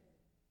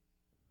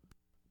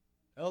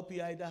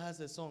 LP Ida has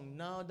a song.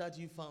 Now that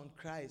you found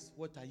Christ,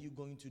 what are you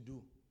going to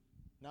do?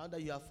 Now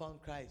that you have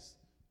found Christ,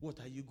 what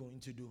are you going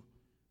to do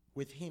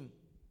with him?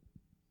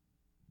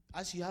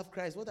 As you have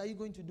Christ, what are you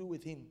going to do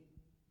with him?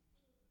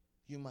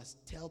 You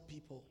must tell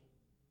people.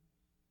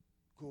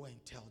 Go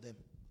and tell them.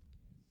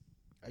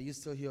 Are you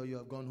still here or you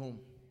have gone home?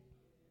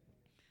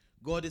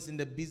 God is in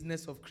the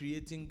business of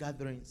creating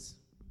gatherings.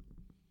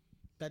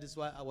 That is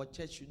why our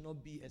church should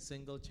not be a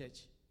single church.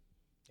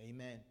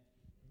 Amen.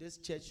 This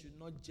church should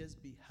not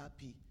just be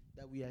happy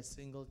that we are a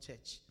single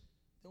church.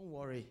 Don't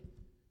worry.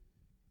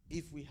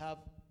 If we have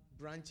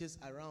branches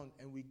around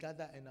and we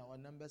gather and our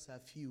numbers are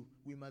few,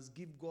 we must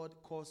give God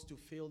cause to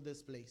fill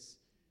this place.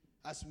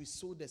 As we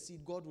sow the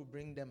seed, God will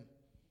bring them.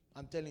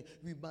 I'm telling you,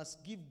 we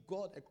must give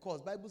God a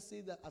cause. Bible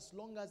says that as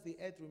long as the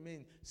earth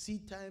remains,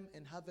 seed time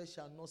and harvest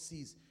shall not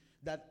cease.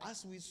 That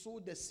as we sow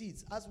the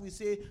seeds, as we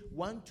say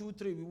 1, 2,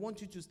 3, we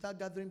want you to start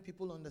gathering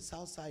people on the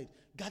south side.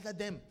 Gather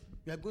them.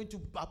 We are going to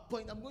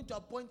appoint. I'm going to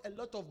appoint a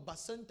lot of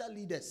Basanta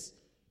leaders.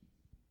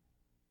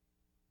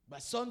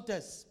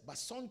 Basantes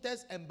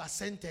and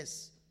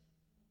Basentes.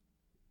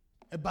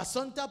 A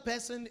Basanta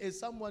person is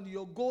someone,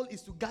 your goal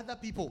is to gather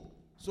people.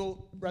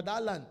 So, Brother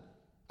Alan,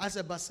 as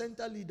a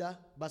Basanta leader,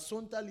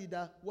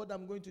 what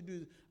I'm going to do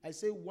is I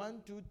say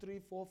 1, 2, 3,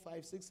 4,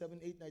 5, 6, 7,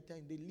 8, 9,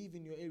 10. They live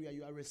in your area.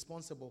 You are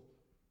responsible.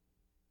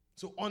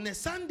 So on a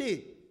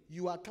Sunday,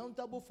 you are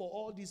accountable for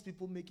all these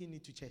people making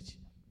it to church.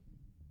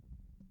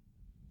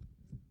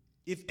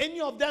 If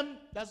any of them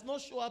does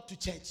not show up to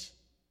church,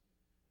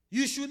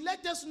 you should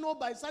let us know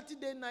by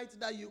Saturday night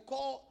that you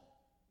call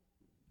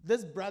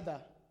this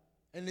brother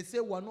and they say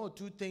one or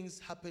two things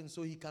happen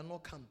so he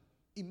cannot come.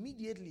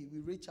 Immediately we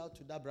reach out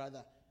to that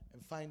brother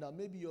and find out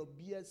maybe your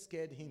beard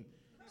scared him.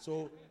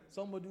 So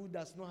somebody who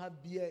does not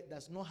have beard,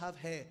 does not have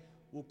hair,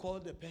 will call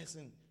the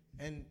person,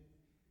 and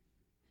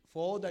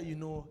for all that you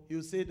know,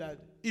 he'll say that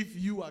if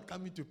you are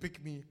coming to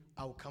pick me,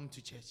 I'll come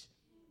to church.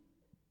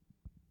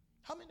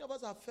 How many of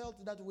us have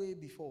felt that way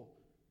before?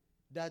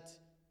 That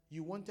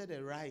you wanted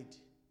a ride,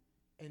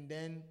 and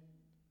then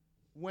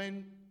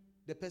when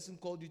the person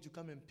called you to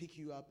come and pick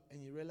you up,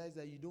 and you realize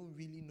that you don't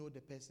really know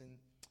the person,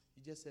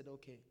 you just said,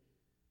 okay,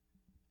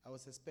 I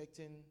was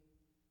expecting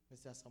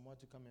Mr. Samuel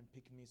to come and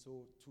pick me,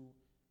 so to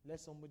let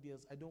somebody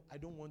else, I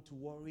don't want to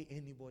worry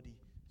anybody.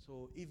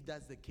 So if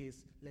that's the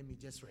case, let me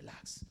just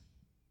relax.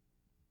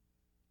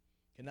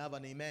 Can I have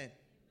an amen?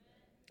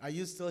 Are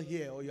you still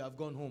here or you have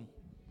gone home?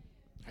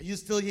 Are you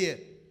still here?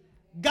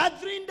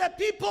 Gathering the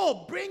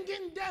people,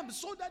 bringing them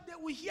so that they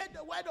will hear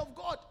the word of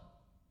God.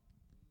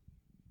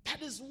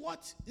 That is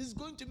what is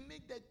going to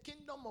make the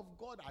kingdom of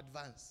God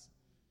advance.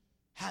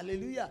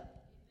 Hallelujah.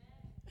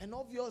 And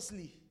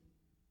obviously,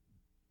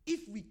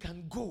 if we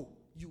can go,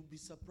 you'll be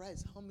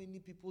surprised how many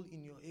people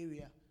in your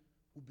area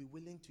will be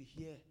willing to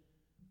hear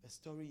the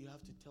story you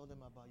have to tell them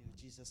about your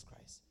Jesus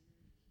Christ.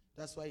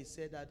 That's why he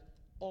said that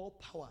all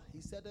power,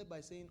 he said it by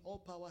saying all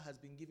power has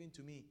been given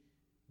to me,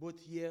 both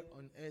here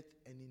on earth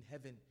and in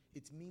heaven.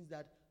 It means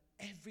that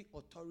every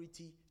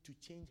authority to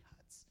change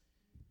hearts.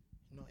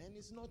 And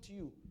it's not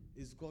you,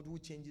 it's God who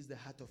changes the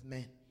heart of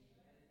man.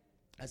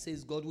 I say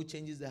it's God who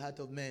changes the heart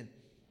of man.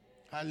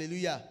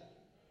 Hallelujah.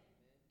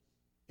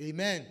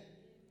 Amen.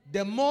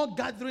 The more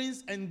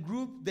gatherings and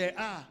groups there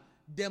are,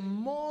 the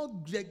more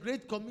the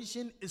Great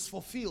Commission is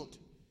fulfilled.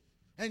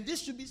 And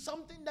this should be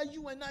something that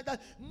you and I,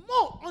 that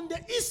more on the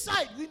east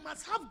side, we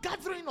must have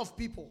gathering of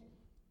people.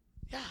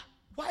 Yeah,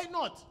 why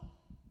not?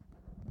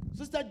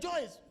 Sister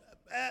Joyce,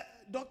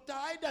 Dr.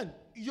 Aidan,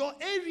 your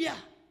area,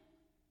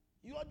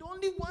 you are the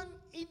only one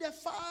in the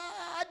far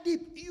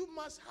deep. You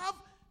must have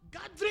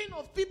gathering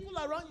of people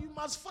around. You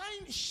must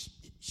find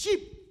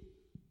sheep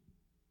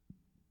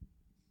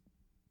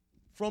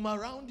from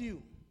around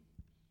you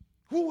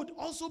who would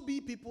also be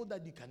people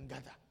that you can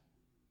gather.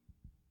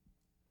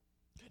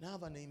 Can I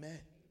have an amen?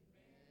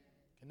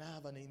 Can I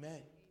have an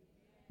amen?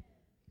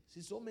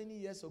 See, so many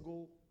years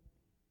ago,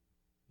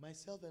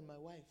 myself and my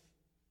wife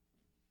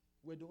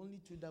were the only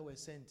two that were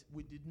sent.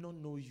 We did not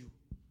know you.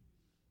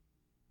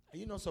 Are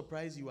you not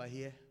surprised you are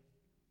here?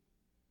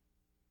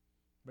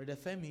 Brother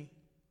Femi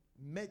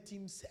met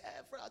him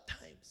several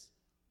times.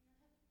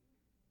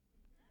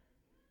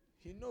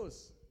 He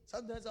knows.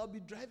 Sometimes I'll be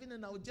driving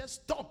and I'll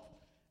just stop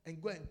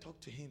and go and talk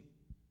to him.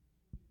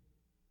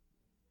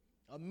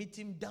 I'll meet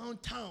him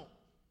downtown.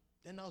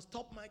 Then I'll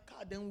stop my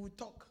car, then we'll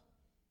talk.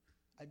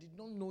 I did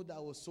not know that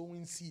I was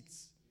sowing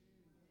seeds.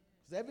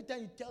 Because every time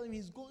you tell him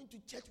he's going to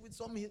church with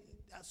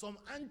some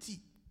auntie.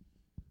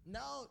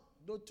 Now,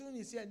 Dotun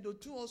is here, and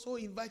Dotun also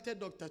invited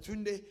Dr.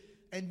 Tunde.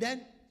 And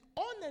then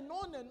on and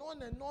on and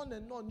on and on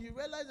and on, you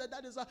realize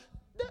that is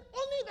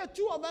only the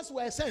two of us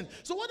were sent.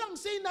 So what I'm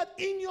saying that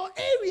in your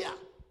area,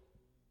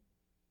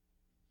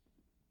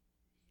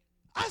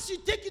 as you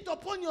take it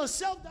upon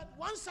yourself that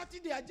one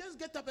Saturday I just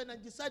get up and I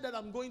decide that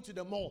I'm going to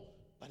the mall,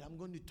 but I'm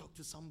going to talk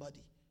to somebody,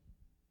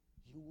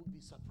 you will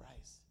be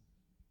surprised.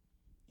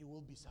 You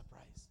will be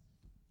surprised.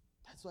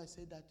 That's why I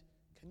say that,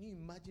 can you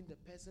imagine the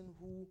person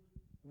who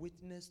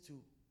witnessed to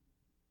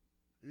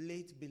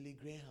late Billy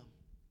Graham?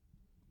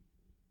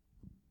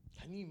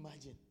 Can you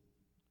imagine?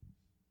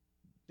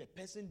 The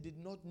person did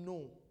not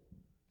know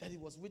that he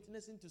was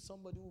witnessing to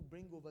somebody who will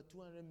bring over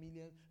 200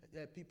 million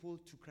people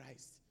to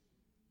Christ.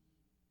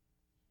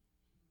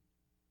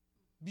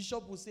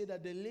 Bishop will say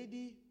that the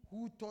lady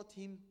who taught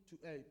him to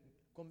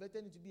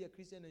converted him to be a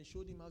Christian and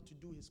showed him how to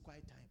do his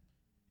quiet time.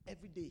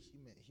 Every day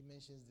he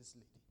mentions this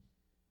lady.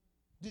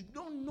 Did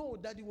not know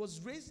that he was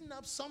raising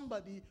up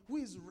somebody who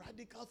is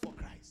radical for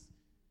Christ.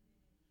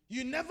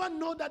 You never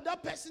know that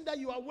that person that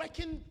you are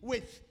working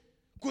with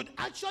could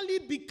actually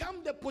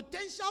become the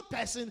potential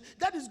person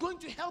that is going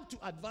to help to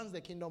advance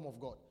the kingdom of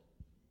God.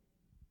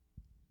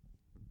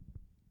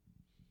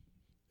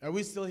 Are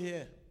we still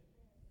here?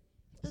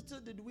 Little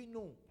did we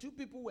know. 2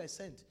 people were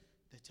sent.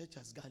 The church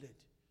has gathered.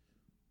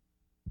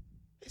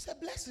 It's a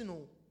blessing.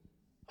 Oh.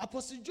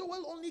 Apostle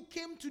Joel only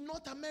came to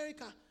North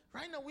America.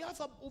 Right now we have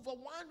over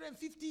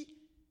 150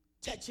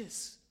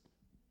 churches.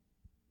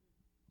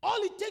 All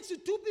it takes is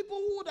 2 people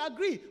who would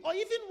agree, or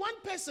even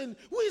one person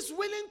who is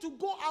willing to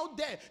go out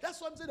there.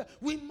 That's what I'm saying.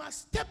 We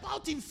must step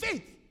out in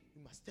faith.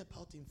 We must step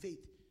out in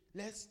faith.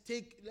 Let's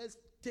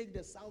take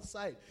the south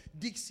side,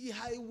 Dixie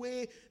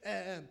Highway,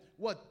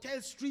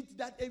 10th Street,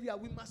 that area.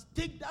 We must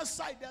take that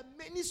side. There are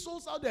many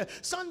souls out there.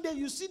 Sunday,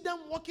 you see them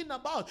walking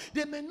about.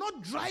 They may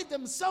not drive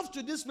themselves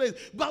to this place,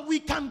 but we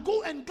can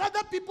go and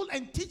gather people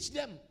and teach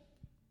them.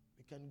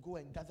 We can go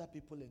and gather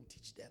people and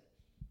teach them.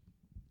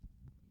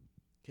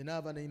 Can I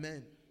have an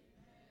amen?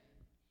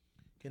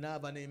 Can I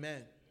have an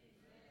amen?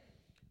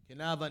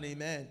 Can I have an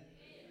amen?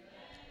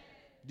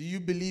 Do you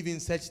believe in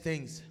such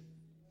things?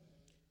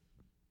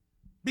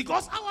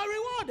 Because our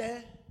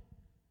reward,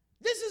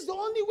 this is the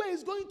only way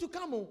it's going to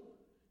come.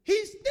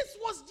 This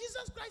was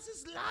Jesus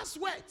Christ's last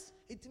words.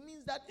 It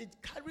means that it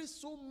carries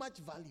so much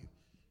value.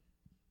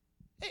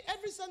 Hey,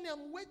 every Sunday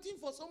I'm waiting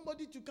for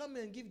somebody to come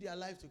and give their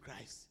life to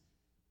Christ.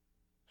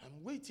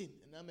 I'm waiting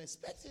and I'm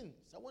expecting.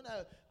 So when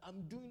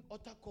I'm doing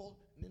altar call,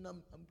 and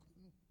then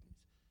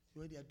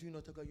when they are doing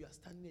altar call, you are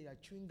standing there, you are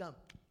chewing gum.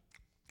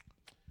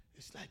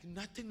 It's like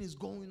nothing is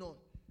going on.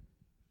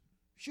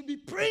 You should be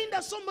praying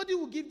that somebody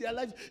will give their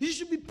life. You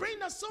should be praying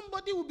that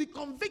somebody will be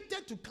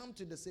convicted to come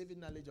to the saving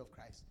knowledge of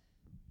Christ.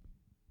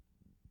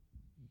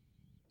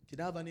 Did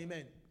I have an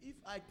amen? If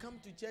I come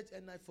to church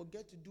and I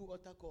forget to do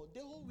altar call,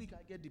 the whole week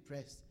I get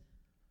depressed.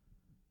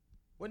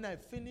 When I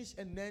finish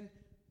and then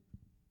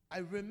I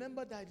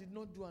remember that I did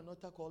not do an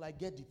altar call, I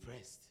get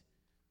depressed.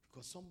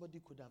 Because somebody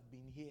could have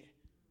been here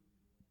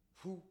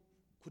who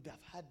could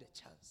have had the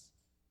chance.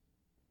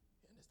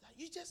 You understand?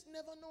 You just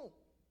never know.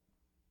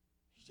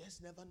 You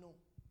just never know.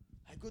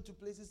 I go to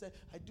places,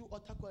 I do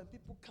altar call and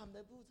people come,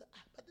 and people say,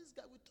 but this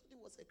guy, we thought he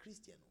was a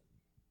Christian.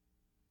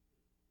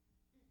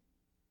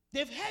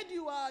 They've heard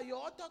your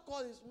altar call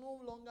is no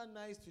longer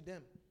nice to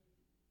them.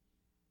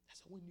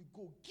 That's why when you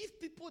go, give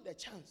people the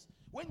chance.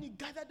 When you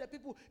gather the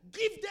people,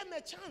 give them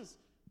a chance.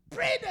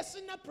 Pray the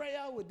sinner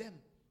prayer with them.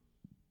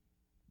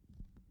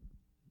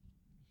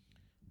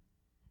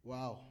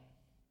 Wow.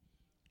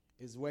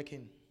 It's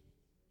working.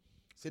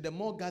 See, the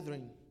more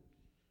gathering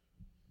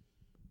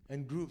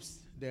and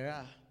groups there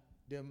are,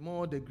 the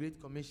more the Great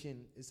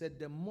Commission. It said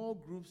the more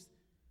groups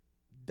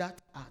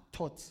that are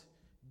taught,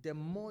 the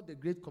more the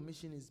Great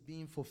Commission is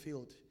being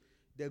fulfilled.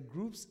 The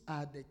groups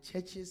are the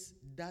churches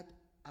that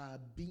are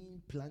being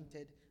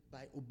planted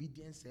by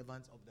obedient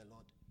servants of the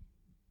Lord.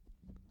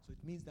 So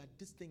it means that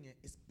this thing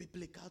is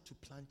biblical to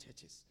plant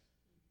churches.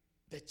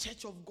 The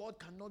church of God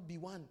cannot be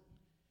one.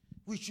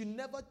 We should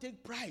never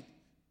take pride.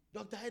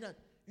 Dr. Hayden,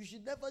 you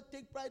should never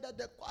take pride that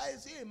the choir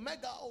is here,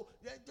 mega.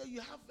 You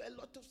have a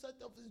lot of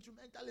set of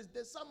instrumentalists.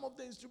 There's some of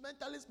the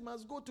instrumentalists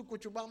must go to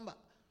Kochubamba.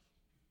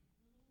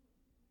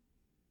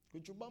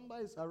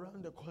 Kochubamba is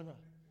around the corner.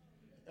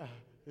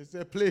 It's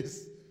a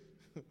place.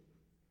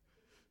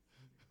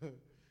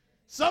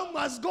 Some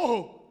must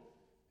go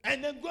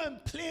and then go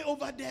and play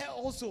over there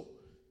also.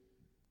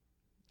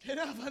 Can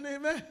I have an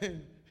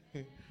amen?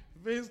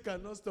 Vince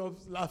cannot stop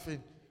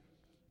laughing.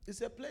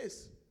 It's a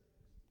place.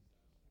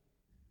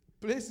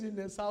 Place in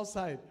the south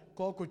side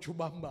called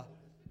Kochubamba.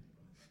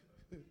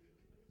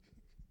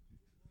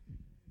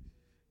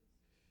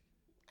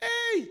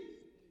 Hey!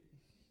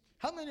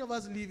 How many of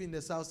us live in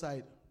the south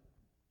side?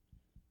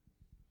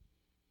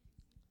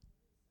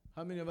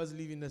 How many of us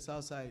live in the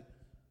south side?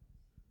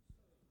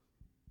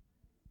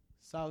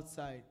 South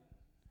side.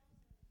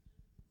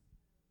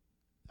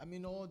 I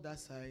mean, all that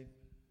side.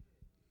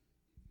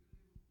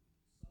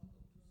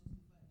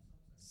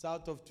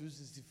 South of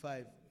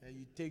 265. And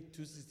you take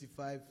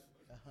 265.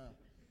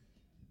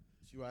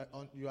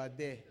 You are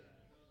there.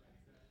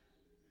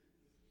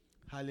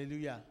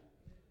 Hallelujah.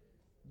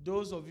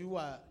 Those of you who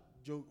are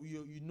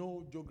you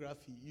know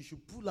geography, you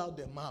should pull out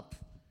the map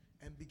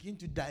and begin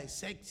to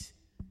dissect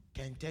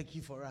Kentucky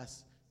for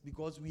us,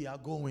 because we are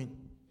going.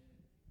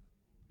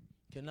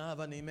 Can I have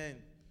an amen?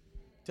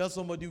 Tell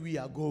somebody we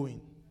are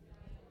going.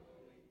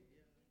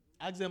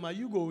 Ask them, are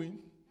you going?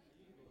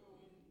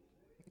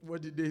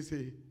 What did they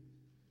say?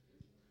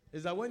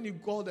 Is that when you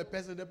call the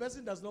person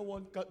does not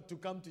want to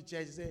come to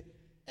church. Say,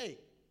 hey,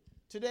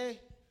 today,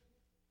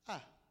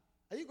 are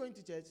you going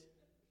to church?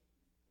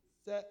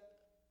 Say,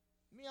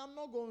 me, I'm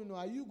not going. No,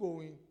 are you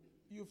going?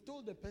 You've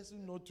told the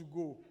person not to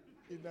go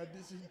in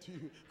addition to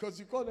you. Because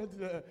you call it,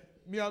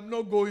 me, I'm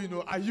not going.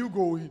 No, are you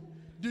going?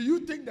 Do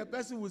you think the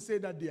person will say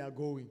that they are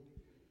going?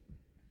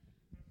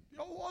 You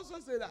also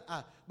say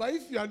that, but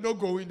if you are not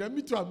going, then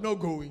me too, I'm not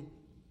going.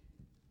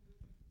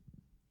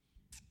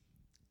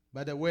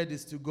 But the word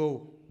is to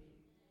go.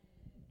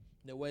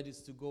 The word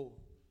is to go.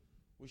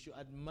 We should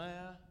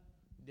admire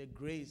the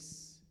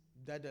grace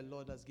that the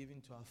Lord has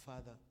given to our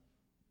Father,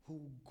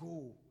 who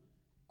go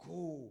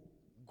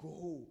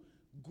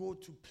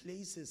to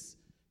places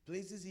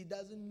he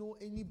doesn't know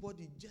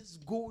anybody.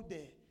 Just go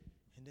there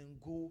and then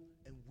go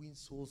and win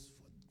souls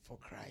for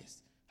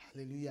Christ.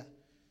 Hallelujah.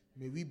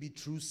 May we be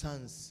true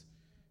sons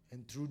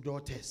and true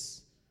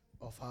daughters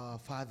of our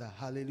Father.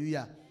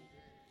 Hallelujah.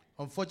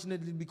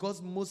 Unfortunately,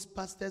 because most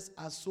pastors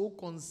are so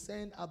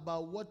concerned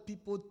about what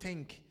people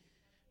think,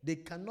 they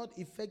cannot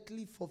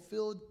effectively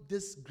fulfill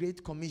this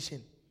great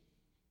commission.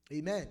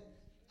 Amen.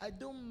 I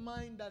don't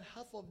mind that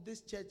half of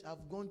this church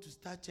have gone to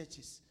start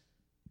churches.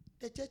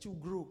 The church will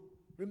grow.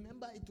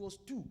 Remember, it was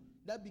 2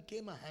 that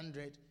became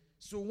 100.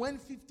 So when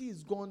 50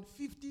 is gone,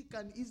 50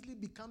 can easily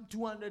become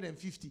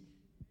 250.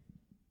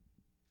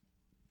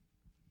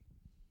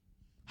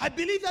 I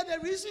believe that the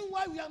reason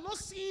why we are not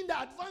seeing the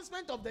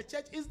advancement of the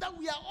church is that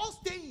we are all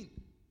staying.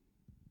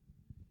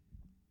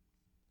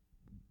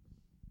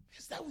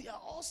 It's that we are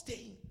all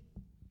staying.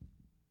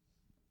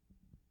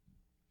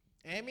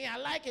 Amy, I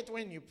like it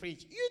when you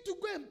preach. You to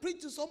go and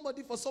preach to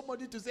somebody for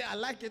somebody to say, I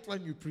like it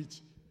when you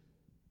preach.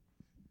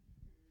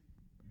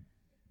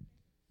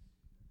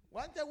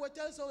 One time we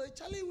tell somebody,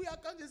 Charlie, we are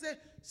going to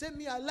say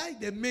me, I like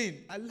the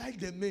main. I like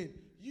the main.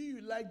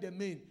 You like the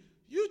main.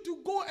 You to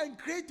go and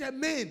create a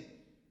main.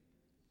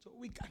 So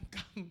we can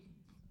come.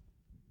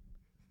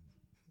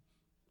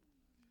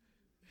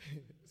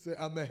 Say,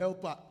 I'm a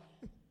helper.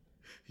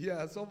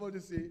 Yeah, somebody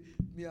say,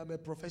 me, I'm a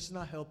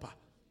professional helper.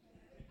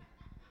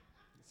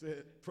 Say,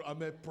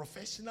 I'm a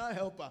professional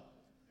helper.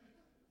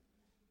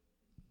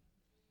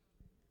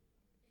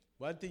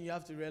 One thing you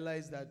have to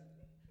realize that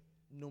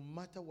no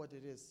matter what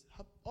it is,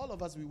 all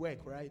of us, we work,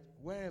 right?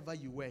 Wherever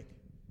you work,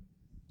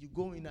 you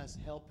go in as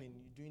helping,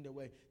 you're doing the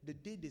work. The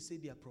day they say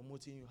they are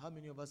promoting you, how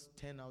many of us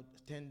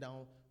turn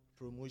down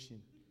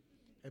promotion?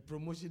 A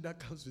promotion that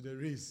comes with a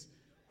raise.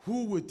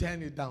 Who will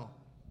turn it down?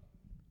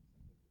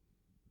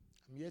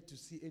 I'm yet to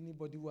see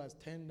anybody who has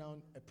turned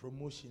down a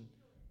promotion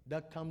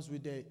that comes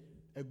with a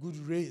good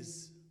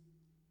raise.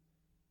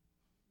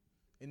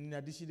 And in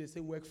addition, they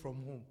say work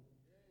from home.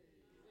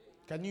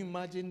 Can you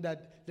imagine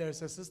that there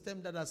is a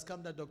system that has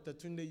come that Dr.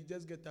 Tunde, you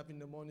just get up in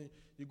the morning,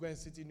 you go and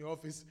sit in your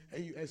office,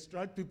 and you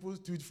extract people's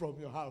tweets from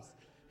your house.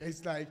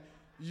 It's like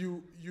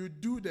you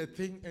do the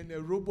thing, and a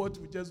robot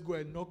will just go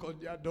and knock on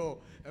their door.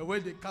 And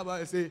when they come out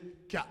and say,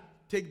 Kya,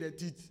 take the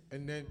teeth,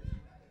 and then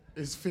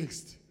it's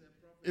fixed.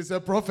 It's a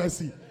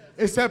prophecy.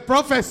 It's a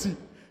prophecy.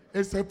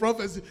 It's a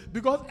prophecy.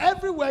 Because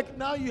every work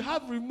now you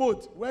have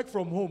remote work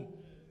from home.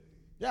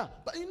 Yeah.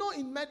 But you know,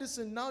 in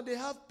medicine now they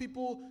have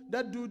people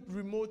that do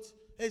remote.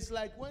 It's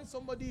like when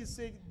somebody is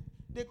sick,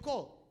 they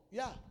call.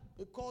 Yeah.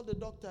 They call the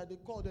doctor. They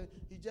call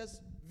he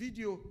just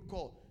video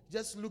call.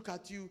 Just look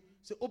at you.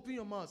 Say, open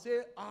your mouth.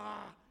 Say,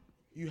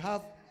 you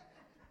have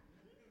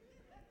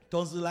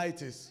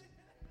tonsillitis.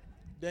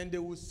 Then they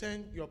will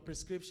send your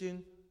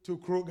prescription to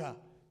Kroger.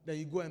 Then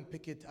you go and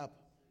pick it up.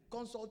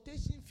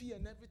 Consultation fee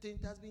and everything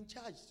has been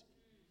charged.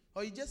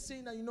 Or you just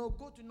saying that,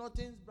 go to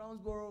Norton's,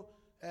 Brownsboro,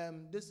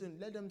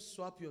 let them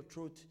swap your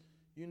throat.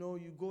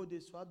 You go, they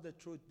swap the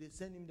throat, they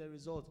send him the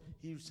results.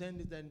 He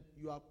send it and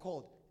you are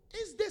called.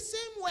 It's the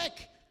same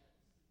work.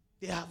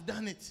 They have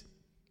done it.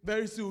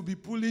 Very soon we'll be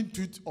pulling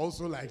tooth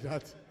also like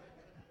that.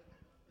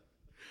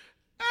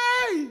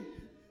 Hey!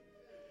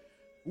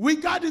 We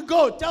got to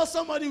go. Tell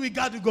somebody we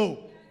got to go.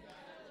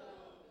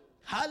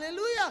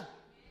 Hallelujah.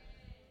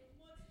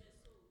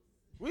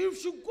 We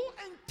should go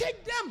and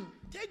take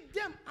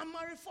them,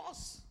 Amari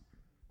force.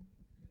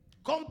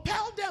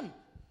 Compel them.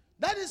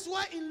 That is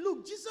why in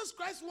Luke, Jesus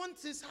Christ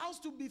wants his house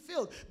to be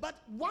filled. But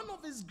one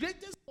of his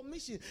greatest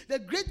commission, the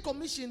Great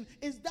Commission,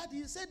 is that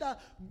he said that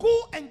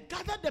go and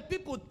gather the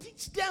people,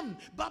 teach them,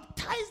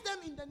 baptize them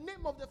in the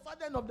name of the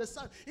Father and of the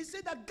Son. He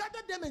said that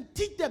gather them and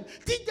teach them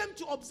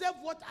to observe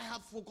what I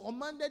have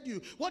commanded you,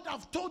 what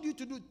I've told you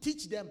to do,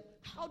 teach them.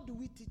 How do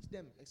we teach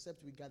them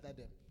except we gather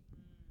them?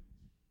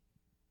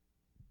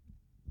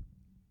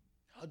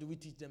 How do we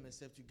teach them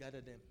except we gather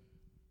them?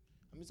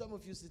 I mean, some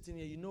of you sitting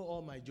here, you know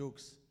all my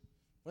jokes.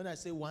 When I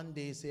say one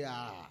day, say,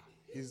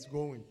 he's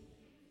going.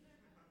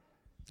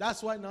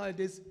 That's why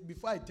nowadays,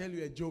 before I tell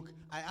you a joke,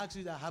 I ask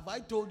you that, have I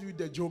told you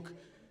the joke?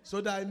 So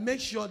that I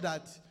make sure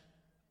that,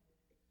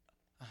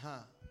 I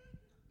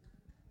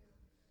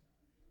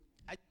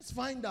just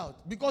find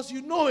out, because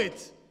you know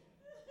it.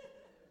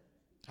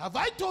 Have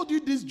I told you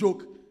this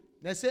joke?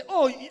 They say,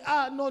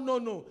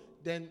 no.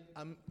 Then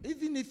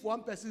even if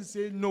one person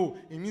say no,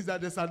 it means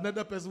that there's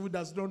another person who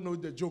does not know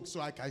the joke, so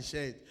I can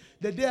share it.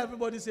 The day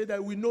everybody say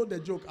that we know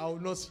the joke, I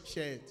will not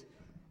share it.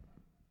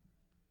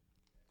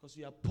 Because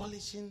we are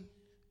polishing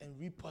and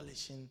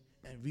repolishing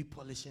and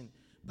repolishing.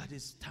 But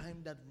it's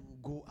time that we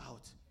will go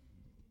out.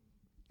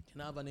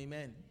 Can I have an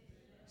amen?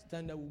 It's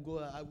time that we'll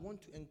go out. I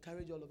want to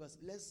encourage all of us.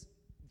 Let's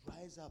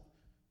rise up.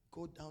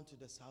 Go down to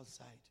the south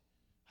side.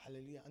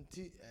 Hallelujah.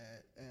 Until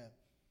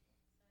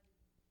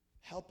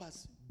help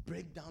us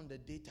break down the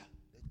data.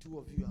 The two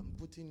of you, I'm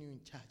putting you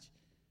in charge.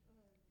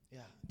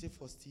 Yeah,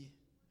 Tifosti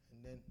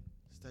and then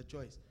Sister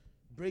Joyce.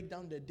 Break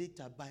down the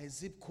data by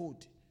zip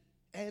code.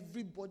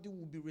 Everybody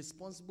will be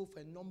responsible for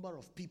a number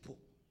of people.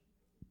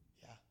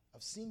 Yeah,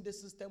 I've seen the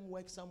system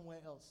work somewhere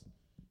else.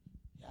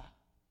 Yeah.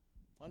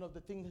 One of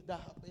the things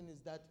that happen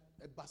is that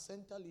a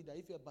Bacenta leader,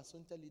 if you're a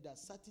Bacenta leader,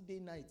 Saturday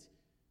night,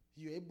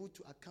 you're able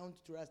to account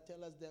to us,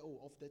 tell us that,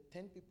 of the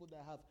 10 people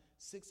that have,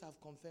 6 have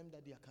confirmed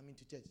that they are coming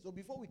to church. So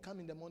before we come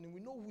in the morning, we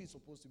know who is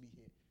supposed to be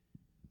here.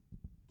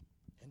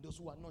 And those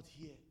who are not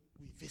here,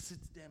 we visit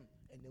them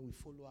and then we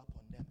follow up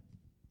on them.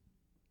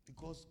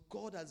 Because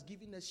God has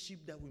given us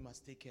sheep that we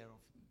must take care of.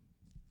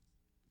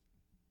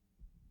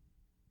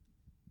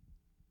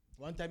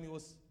 One time he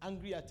was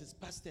angry at his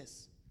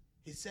pastors.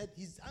 He said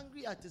he's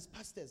angry at his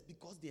pastors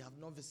because they have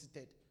not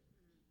visited.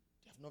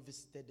 They have not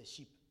visited the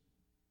sheep.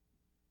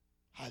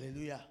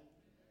 Hallelujah.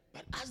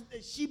 But as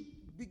the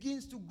sheep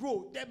begins to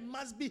grow,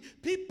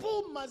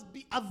 people must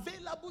be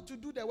available to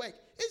do the work.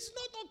 It's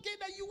not okay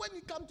that when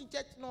you come to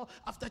church,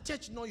 after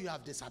church, you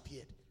have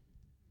disappeared.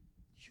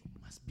 You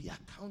must be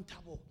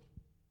accountable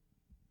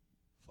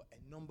for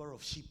a number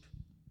of sheep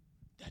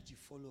that you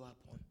follow up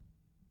on.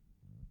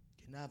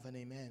 Can I have an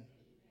amen?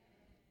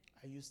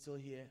 Are you still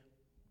here?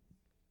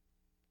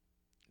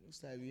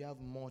 Looks like we have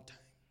more time.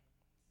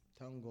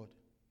 Thank God.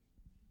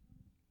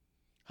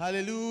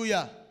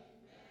 Hallelujah.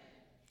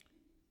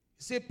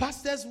 You see,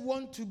 pastors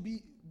want to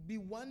be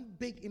one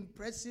big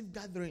impressive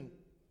gathering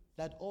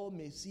that all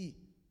may see.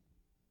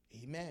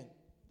 Amen.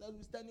 That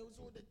we stand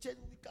also the church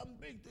will become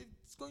big.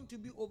 It's going to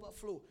be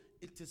overflow.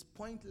 It is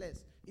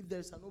pointless if there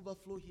is an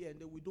overflow here and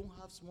then we don't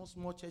have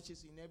small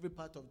churches in every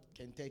part of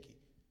Kentucky.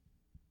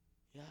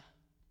 Yeah.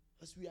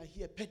 As we are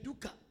here,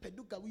 Paducah.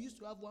 We used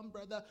to have one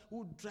brother who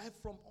would drive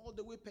from all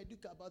the way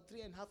Paducah about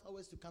 3.5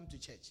 hours to come to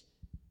church.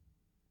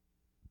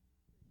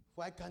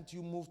 Why can't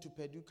you move to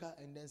Paducah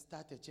and then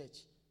start a church?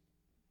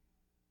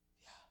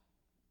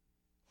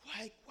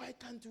 Yeah. Why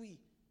can't we?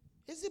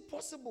 Is it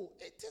possible?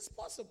 It is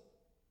possible.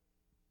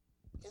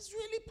 It's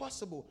really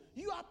possible.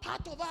 You are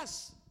part of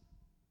us.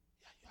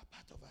 Yeah, you are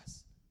part of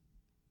us.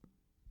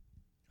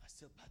 You are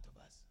still part of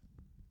us.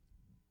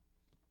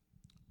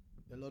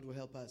 The Lord will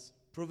help us.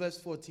 Proverbs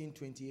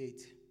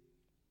 14:28.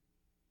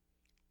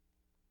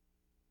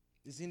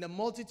 It's in the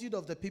multitude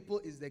of the people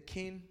is the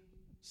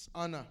king's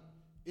honor.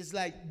 It's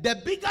like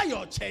the bigger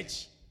your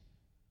church,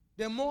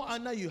 the more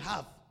honor you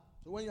have.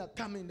 So when you are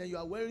coming, then you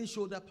are wearing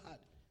shoulder pad.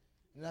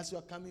 And as you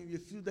are coming, you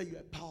feel that you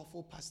are a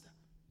powerful pastor.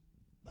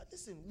 But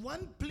listen,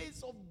 one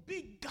place of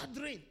big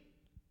gathering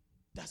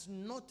does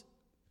not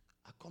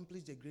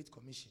accomplish the Great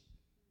Commission.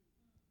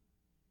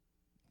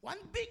 One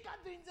big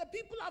gathering, the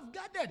people have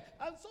gathered,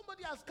 and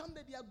somebody has come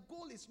that their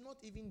goal is not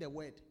even the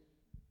word.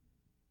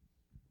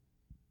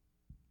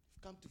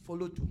 They've come to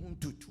follow to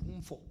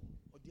whom for,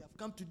 or they have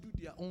come to do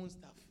their own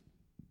stuff.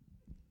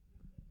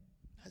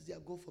 That's their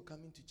goal for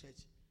coming to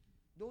church.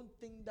 Don't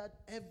think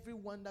that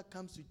everyone that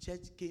comes to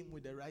church came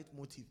with the right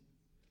motive.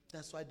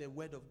 That's why the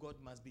word of God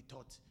must be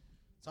taught.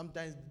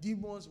 Sometimes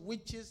demons,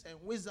 witches, and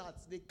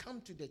wizards, they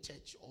come to the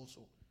church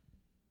also.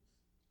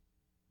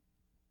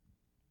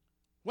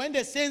 When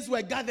the saints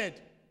were gathered,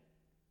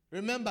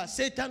 remember,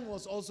 Satan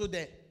was also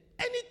there.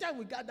 Anytime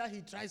we gather,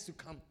 he tries to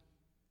come.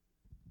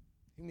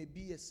 It may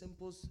be a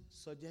simple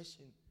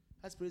suggestion.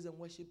 As praise and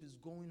worship is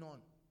going on,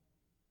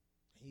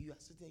 and you are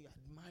sitting, you are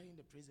admiring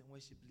the praise and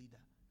worship leader.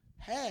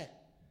 Hey,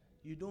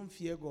 you don't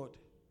fear God.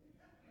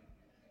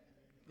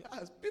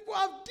 Yes, people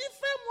have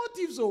different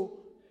motives. So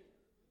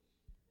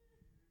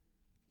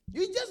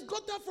you just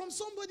got up from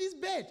somebody's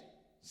bed.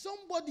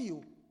 Somebody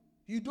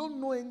you don't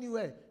know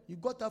anywhere. You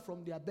got up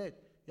from their bed.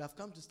 You have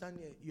come to stand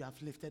here. You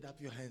have lifted up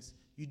your hands.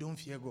 You don't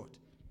fear God.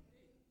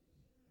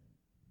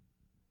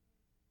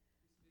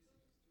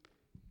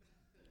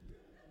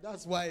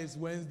 That's why it's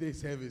Wednesday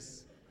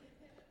service.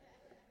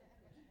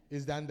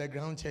 It's the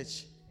underground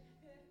church.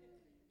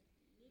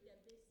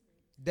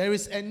 There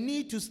is a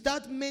need to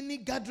start many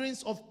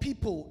gatherings of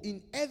people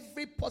in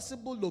every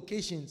possible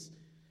locations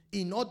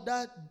in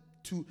order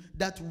to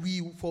that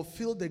we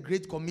fulfill the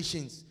Great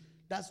Commissions.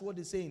 That's what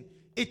they're saying.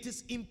 It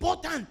is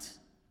important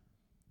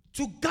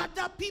to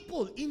gather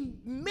people in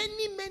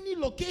many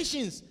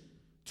locations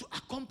to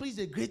accomplish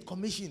the Great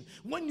Commission.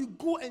 When you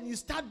go and you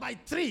start by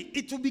 3,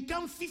 it will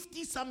become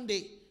 50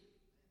 someday.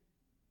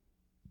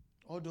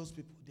 All those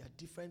people, they are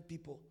different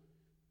people.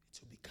 It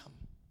will become.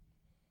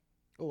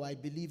 Oh, I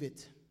believe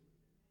it.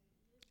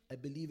 I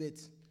believe it.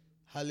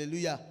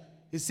 Hallelujah.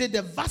 He said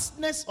the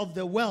vastness of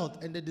the world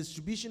and the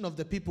distribution of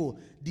the people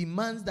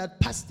demands that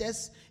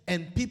pastors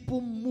and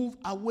people move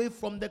away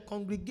from the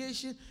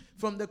congregation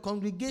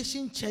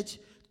church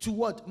to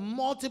what?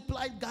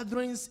 Multiplied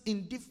gatherings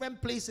in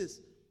different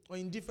places or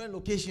in different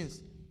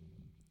locations.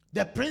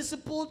 The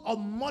principle of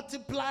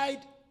multiplied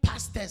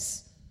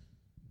pastors,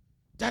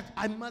 that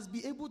I must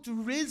be able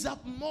to raise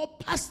up more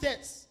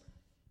pastors.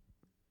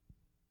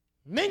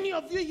 Many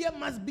of you here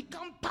must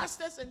become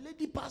pastors and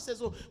lady pastors.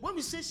 So when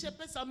we say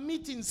shepherds are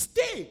meeting,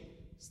 stay.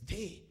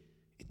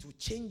 It will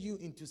change you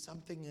into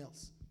something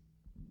else.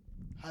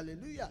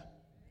 Hallelujah.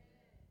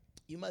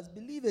 You must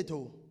believe it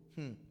all.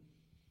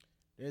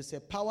 There's a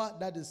power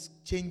that is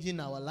changing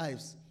our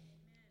lives.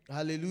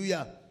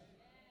 Hallelujah.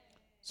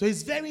 So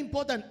it's very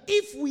important.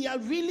 If we are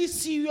really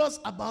serious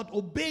about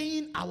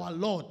obeying our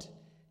Lord,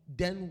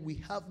 then we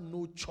have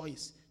no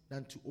choice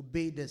than to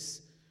obey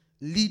this.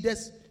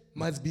 Leaders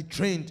must be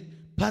trained.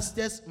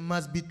 Pastors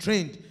must be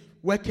trained.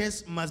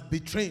 Workers must be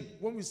trained.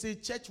 When we say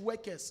church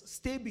workers,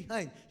 stay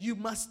behind. You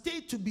must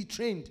stay to be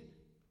trained.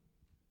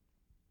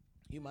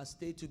 You must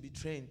stay to be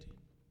trained.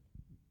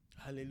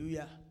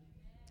 Hallelujah.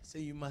 Say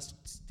you must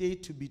stay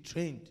to be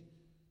trained.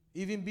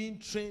 Even being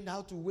trained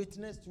how to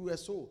witness to a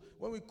soul.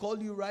 When we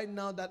call you right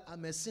now that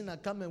I'm a sinner,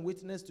 come and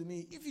witness to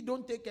me. If you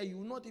don't take care, you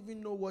will not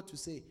even know what to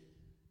say.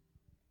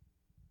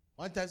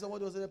 One time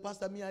somebody was saying,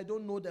 Pastor, I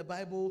don't know the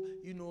Bible,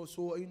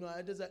 so,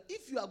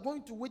 if you are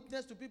going to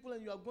witness to people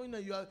and you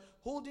are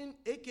holding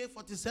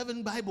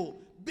AK-47 Bible,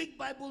 big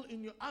Bible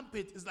in your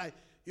armpit, it's like,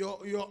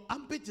 your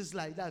armpit is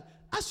like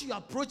that. As you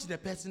approach the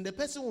person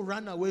will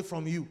run away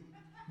from you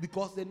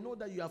because they know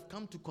that you have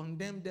come to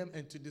condemn them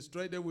and to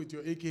destroy them with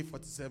your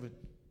AK-47.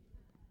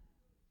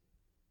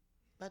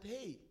 But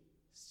hey,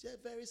 it's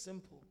just very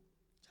simple.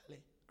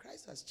 Charlie,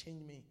 Christ has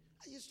changed me.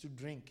 I used to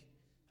drink.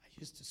 I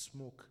used to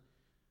smoke.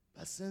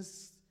 But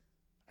since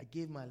I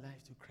gave my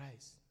life to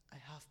Christ, I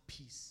have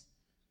peace.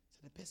 So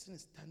the person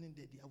is standing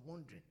there, they are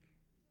wondering.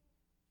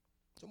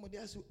 Somebody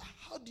asks you,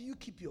 how do you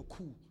keep your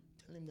cool?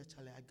 Tell him that,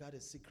 Charlie, I got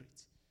a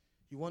secret.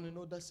 You want to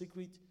know that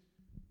secret?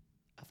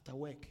 After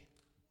work,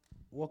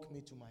 walk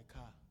me to my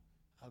car.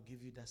 I'll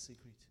give you that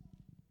secret.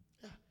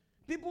 Yeah.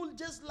 People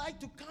just like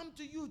to come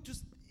to you to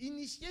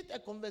initiate a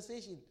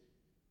conversation.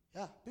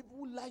 Yeah. People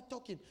who like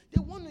talking.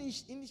 They want to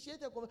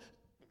initiate a conversation.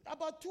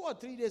 About 2 or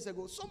 3 days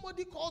ago,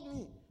 somebody called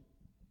me.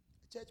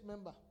 A church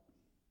member.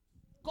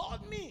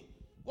 Called me.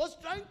 Was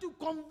trying to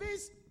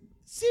convince,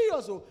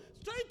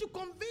 trying to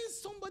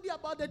convince somebody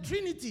about the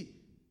Trinity.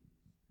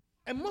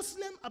 A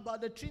Muslim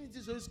about the Trinity.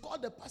 So he's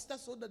called the pastor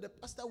so that the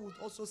pastor would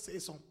also say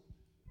something.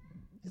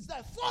 It's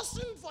like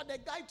forcing for the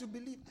guy to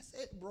believe. I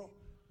said, bro,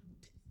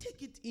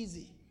 take it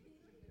easy.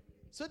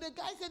 So the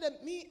guy said that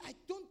I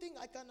don't think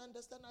I can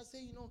understand. I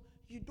say,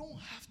 you don't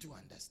have to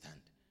understand.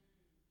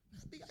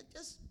 I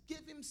just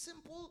gave him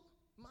simple.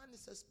 Man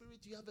is a spirit.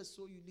 You have a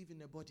soul. You live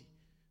in a body.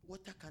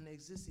 Water can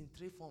exist in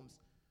 3 forms.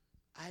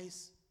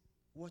 Ice,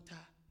 water,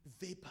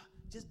 vapor.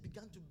 Just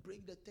began to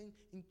break the thing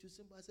into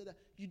simple. I said that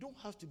you don't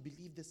have to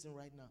believe this thing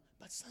right now.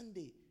 But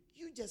Sunday,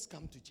 you just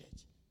come to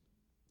church.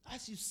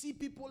 As you see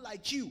people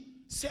like you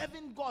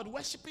serving God,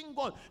 worshiping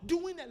God,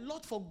 doing a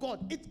lot for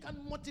God, it can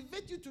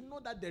motivate you to know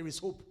that there is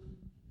hope.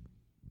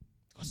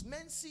 Because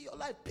men see your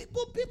life.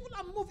 People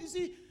are moved. You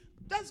see,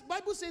 that's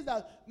Bible says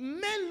that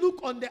men look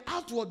on the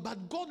outward,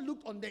 but God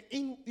looked on the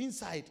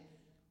inside.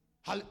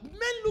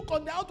 Men look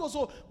on the outward.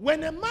 So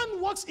when a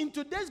man walks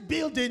into this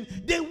building,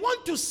 they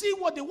want to see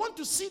what they want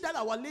to see, that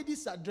our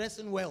ladies are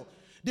dressing well.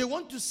 They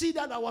want to see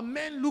that our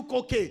men look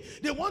okay.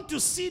 They want to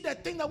see the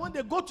thing that when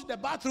they go to the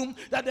bathroom,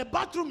 that the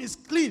bathroom is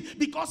clean.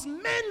 Because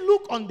men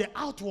look on the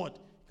outward.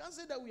 You can't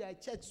say that we are a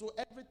church, so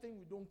everything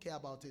we don't care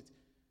about it.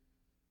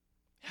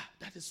 Yeah,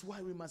 that is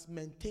why we must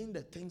maintain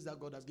the things that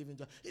God has given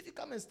to us. If you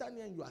come and stand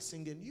here and you are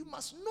singing, you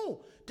must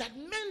know that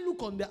men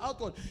look on the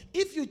outward.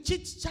 If you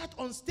chit-chat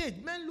on stage,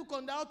 men look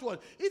on the outward.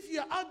 If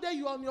you're out there,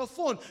 you're on your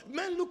phone,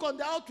 men look on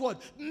the outward.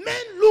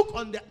 Men look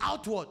on the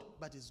outward,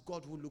 but it's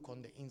God who look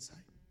on the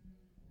inside.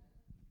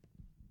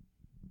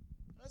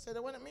 I said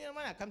that when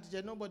I come to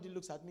church, nobody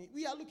looks at me.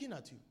 We are looking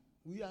at you.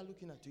 We are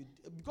looking at you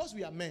because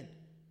we are men.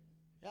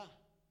 Yeah.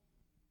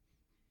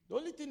 The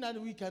only thing that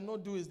we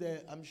cannot do is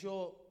that I'm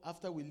sure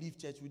after we leave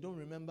church, we don't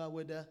remember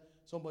whether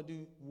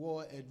somebody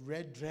wore a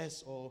red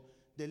dress or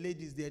the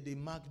ladies there, they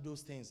mark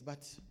those things.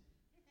 But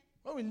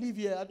when we leave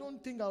here, I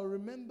don't think I'll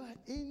remember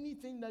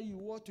anything that you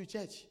wore to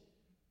church.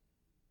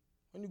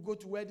 When you go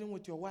to wedding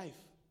with your wife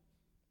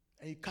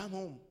and you come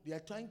home, they are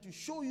trying to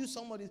show you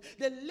somebody.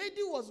 The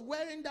lady was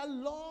wearing that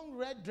long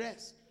red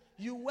dress.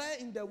 You were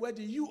in the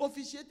wedding. You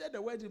officiated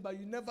the wedding, but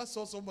you never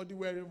saw somebody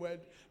wearing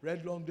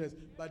red long dress.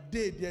 But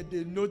they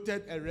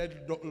noted a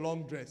red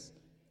long dress.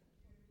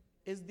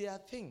 It's their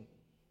thing.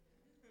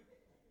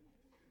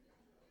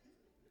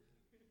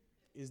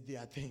 It's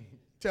their thing.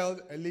 Tell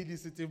a lady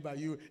sitting by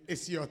you,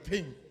 it's your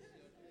thing.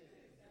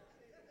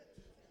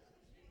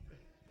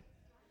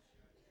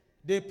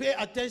 They pay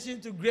attention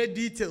to great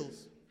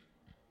details.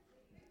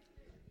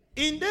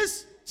 In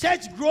this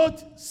church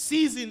growth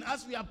season,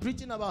 as we are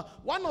preaching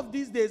about, one of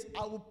these days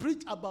I will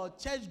preach about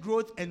church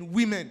growth and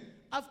women.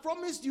 I've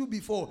promised you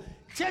before,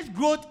 church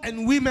growth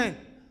and women.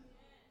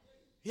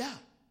 Yeah,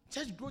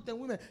 church growth and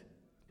women.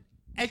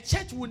 A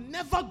church will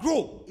never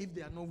grow if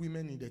there are no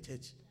women in the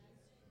church.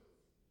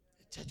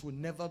 A church will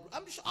never grow.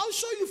 I'll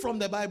show you from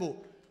the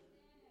Bible.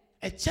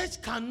 A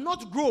church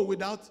cannot grow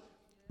without.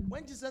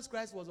 When Jesus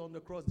Christ was on the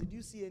cross, did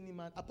you see any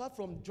man, apart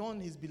from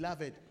John, his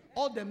beloved,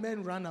 all the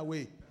men ran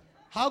away.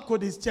 How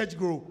could his church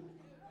grow?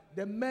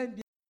 The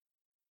men,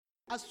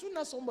 as soon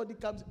as somebody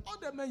comes, all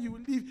the men you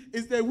will leave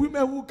is the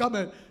women who come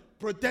and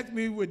protect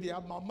me with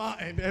their mama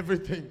and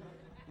everything.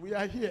 We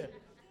are here.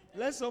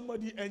 Let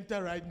somebody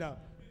enter right now.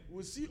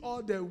 We'll see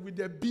all them with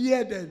the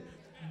beard and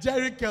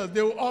jerrycans.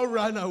 They will all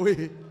run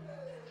away.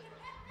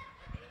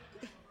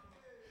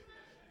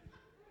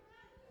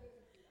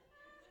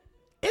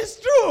 It's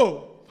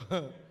true.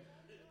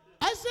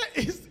 I said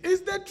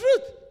it's the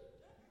truth.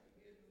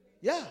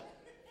 Yeah.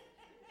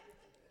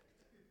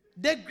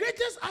 The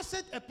greatest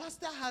asset a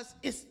pastor has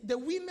is the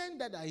women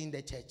that are in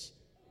the church,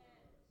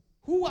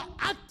 who are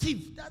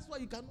active. That's why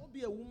you cannot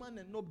be a woman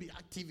and not be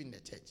active in the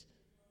church.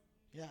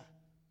 Yeah.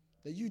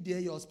 You there,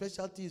 your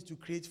specialty is to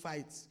create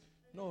fights.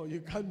 No,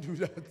 you can't do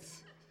that.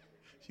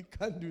 You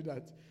can't do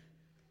that.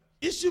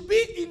 It should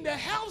be in the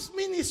house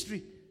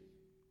ministry.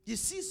 You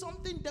see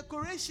something,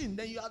 decoration,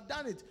 then you have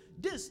done it.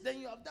 This, then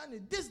you have done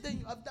it. This, then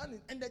you have done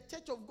it. And the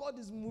church of God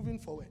is moving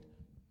forward.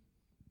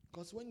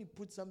 Because when you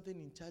put something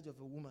in charge of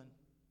a woman,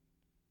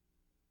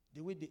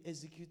 the way they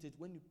execute it,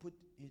 when you put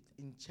it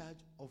in charge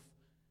of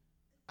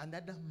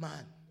another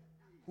man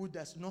who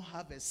does not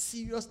have a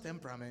serious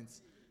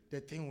temperament, the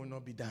thing will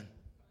not be done.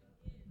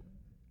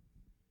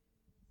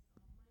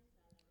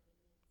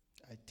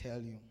 I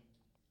tell you.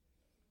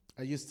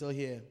 Are you still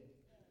here?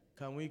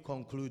 Can we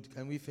conclude?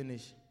 Can we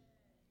finish?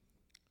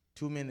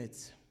 2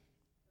 minutes.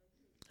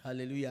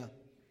 Hallelujah.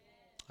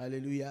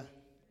 Hallelujah.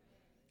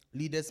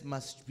 Leaders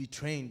must be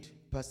trained.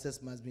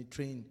 Pastors must be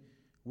trained.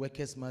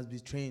 Workers must be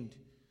trained.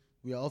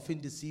 We are often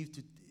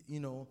deceived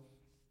into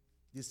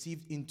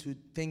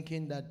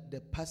thinking that the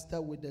pastor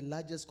with the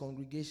largest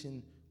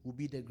congregation will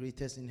be the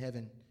greatest in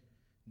heaven.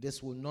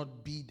 This will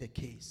not be the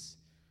case.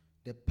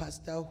 The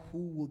pastor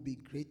who will be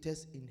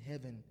greatest in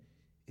heaven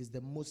is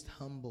the most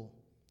humble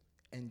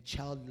and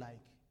childlike.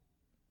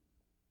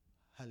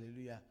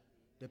 Hallelujah.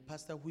 The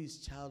pastor who is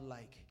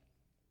childlike.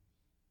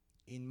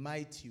 In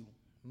Matthew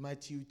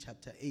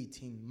chapter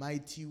 18,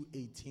 Matthew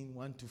 18,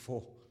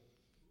 1-4.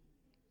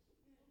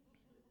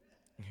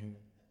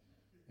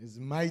 It's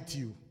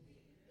Matthew.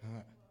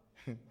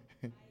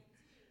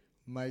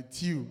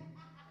 Matthew.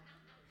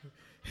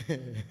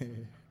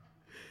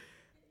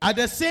 At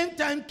the same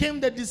time came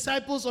the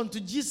disciples unto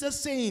Jesus,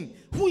 saying,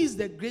 who is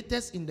the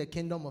greatest in the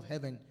kingdom of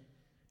heaven?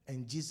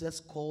 And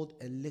Jesus called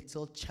a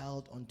little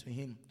child unto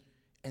him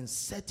and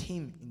set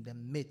him in the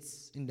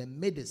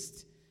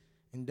midst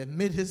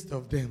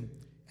of them,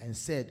 and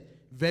said,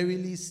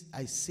 verily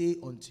I say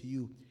unto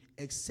you,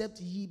 except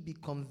ye be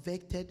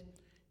converted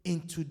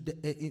into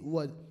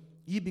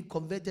ye be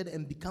converted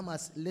and become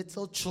as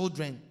little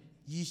children,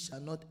 ye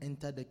shall not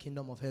enter the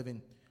kingdom of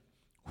heaven.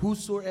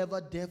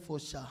 Whosoever therefore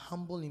shall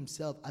humble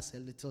himself as a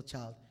little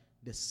child,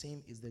 the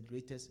same is the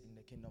greatest in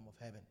the kingdom of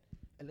heaven.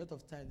 A lot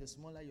of times, the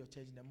smaller your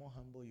church, the more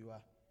humble you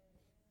are.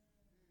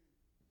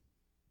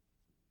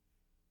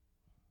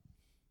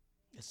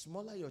 The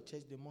smaller your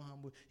church, the more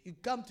humble. You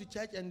come to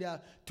church and there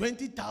are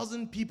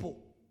 20,000 people.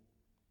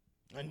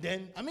 And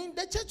then,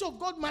 the church of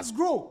God must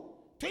grow.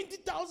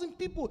 20,000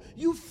 people.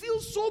 You feel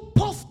so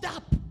puffed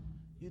up.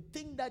 You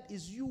think that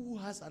is you who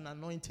has an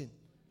anointing.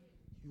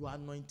 You are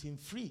anointing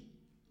free.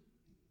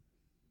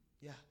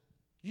 Yeah.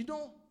 You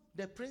know,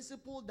 the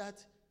principle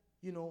that,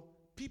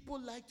 people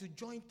like to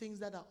join things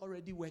that are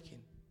already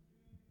working.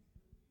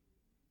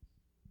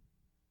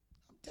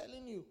 I'm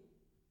telling you.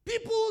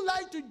 People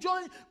like to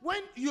join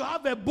when you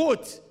have a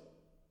boat.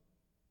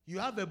 You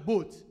have a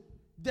boat.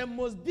 The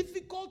most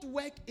difficult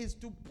work is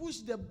to push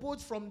the boat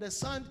from the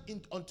sand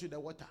onto the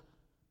water.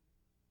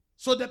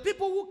 So the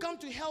people who come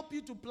to help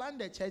you to plant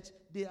the church,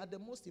 they are the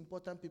most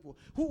important people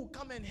who will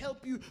come and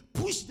help you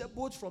push the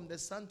boat from the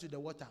sand to the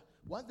water.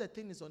 Once the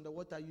thing is on the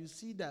water, you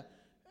see that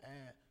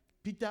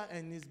Peter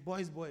and his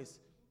boys,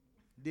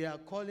 they are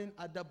calling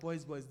other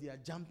boys. They are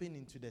jumping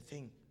into the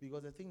thing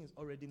because the thing is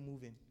already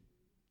moving.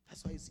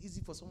 That's why it's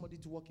easy for somebody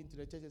to walk into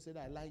the church and say,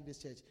 I like this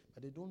church,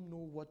 but they don't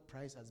know what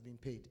price has been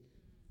paid.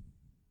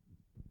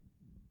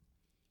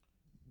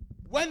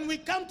 When we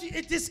come to,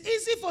 it is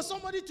easy for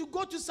somebody to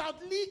go to South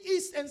Lee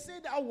East and say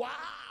that, wow,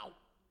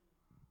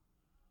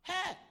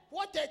 hey,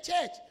 what a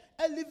church.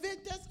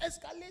 Elevators,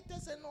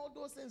 escalators, and all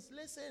those things.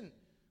 Listen,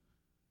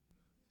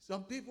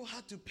 some people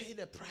had to pay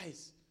the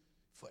price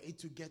for it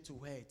to get to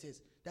where it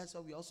is. That's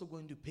why we're also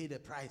going to pay the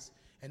price.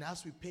 And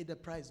as we pay the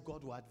price,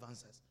 God will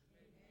advance us.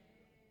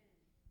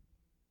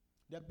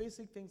 There are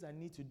basic things I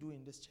need to do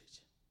in this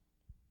church.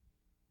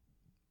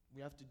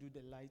 We have to do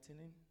the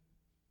lightening.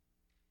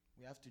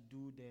 We have to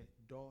do the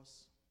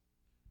doors.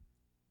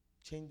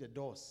 Change the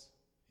doors.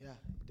 Yeah,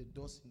 the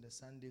doors in the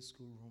Sunday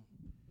school room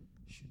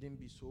shouldn't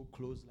be so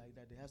close like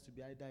that. There has to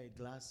be either a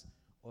glass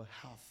or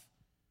half.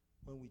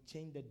 When we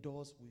change the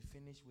doors, we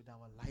finish with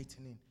our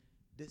lightening.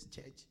 This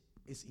church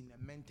is in a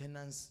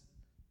maintenance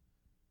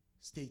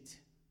state.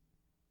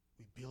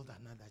 We build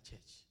another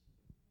church.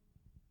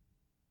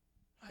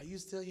 Are you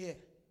still here?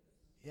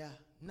 Yeah.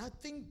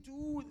 Nothing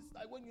to, it's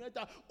like when you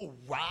enter, oh,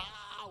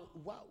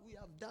 wow, we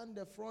have done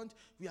the front,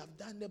 we have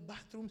done the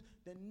bathrooms.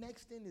 The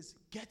next thing is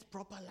get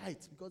proper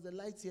lights, because the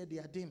lights here, they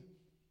are dim.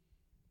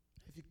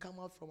 If you come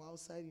out from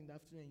outside in the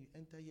afternoon, you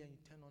enter here and you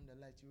turn on the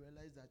lights, you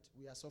realize that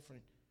we are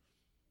suffering.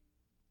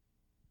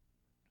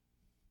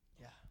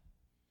 Yeah.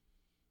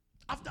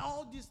 After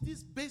all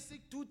these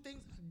basic two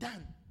things are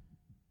done,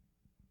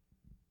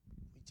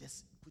 we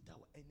just put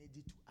our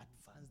energy to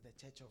advance the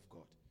church of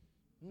God.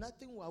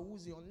 Nothing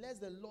wahoozy unless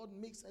the Lord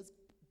makes us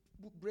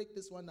break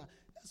this one down.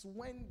 That's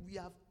when we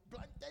have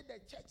planted the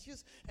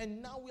churches,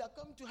 and now we are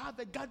coming to have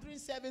a gathering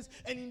service.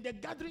 And in the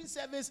gathering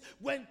service,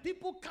 when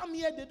people come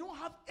here, they don't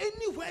have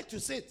anywhere to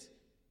sit.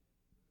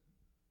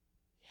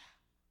 Yeah.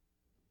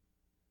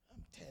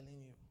 I'm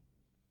telling you,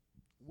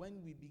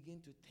 when we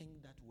begin to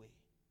think that way,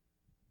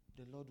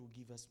 the Lord will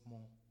give us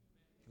more.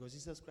 Because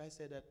Jesus Christ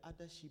said that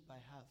other sheep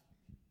I have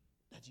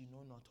that you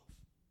know not of.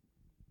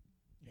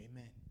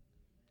 Amen.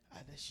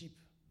 Other sheep.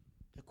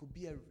 There could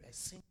be a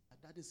singer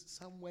that is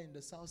somewhere in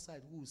the south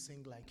side who will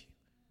sing like you.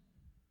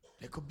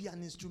 There could be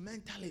an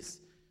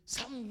instrumentalist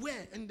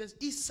somewhere in the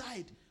east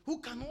side who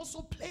can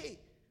also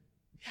play.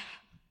 Yeah.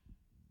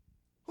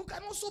 Who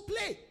can also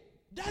play.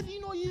 That,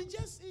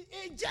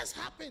 it just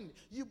happened.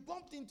 You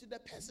bumped into the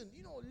person.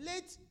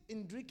 Late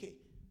in Drike,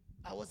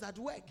 I was at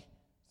work.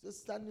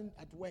 Just standing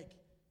at work.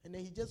 And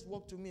then he just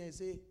walked to me and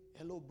say,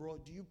 hello, bro,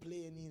 do you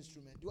play any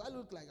instrument? Do I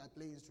look like I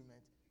play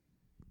instrument?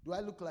 Do I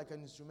look like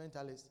an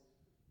instrumentalist?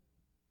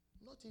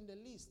 Not in the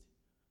least.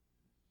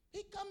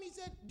 He come, he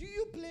said, do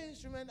you play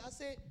instrument? I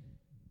say,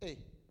 hey,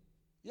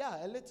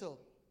 yeah, a little.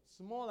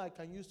 Small I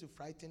can use to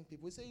frighten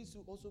people. He said he used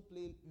to also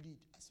play lead.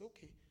 I said,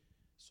 okay.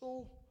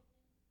 So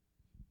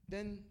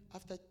then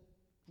after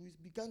we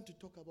began to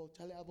talk about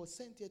Charlie, I was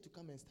sent here to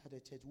come and start a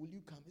church. Will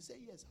you come? He said,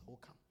 yes, I will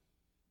come.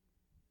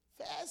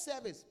 First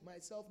service,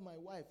 myself, my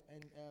wife,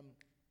 and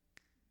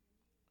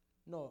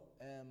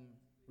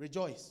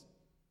Rejoice.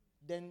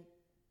 Then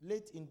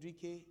late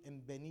Indrike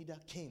and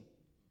Benida came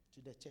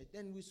to the church.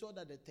 Then we saw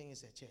that the thing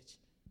is a church.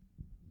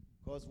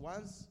 Because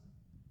once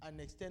an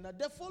extender,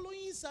 the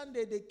following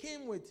Sunday they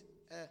came with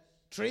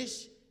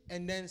Trish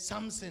and then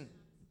Samson.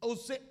 I would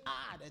say,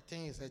 the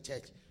thing is a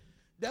church.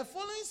 The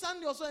following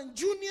Sunday also, and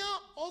Junior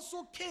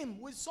also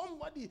came with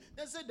somebody.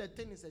 They said the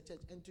thing is a church.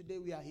 And today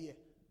we are here.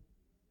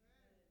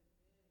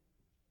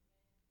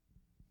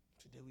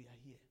 Today we are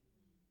here.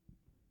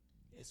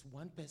 There's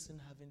one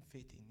person having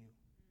faith in you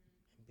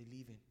and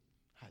believing.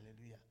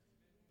 Hallelujah.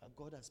 But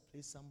God has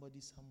placed somebody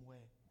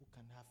somewhere who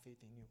can have faith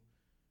in you.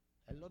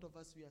 A lot of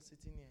us, we are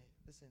sitting here.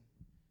 Listen,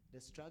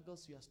 the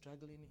struggles you are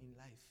struggling in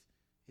life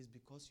is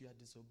because you are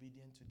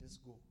disobedient to this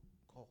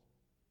call.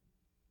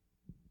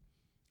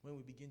 When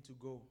we begin to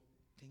go,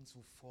 things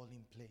will fall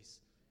in place.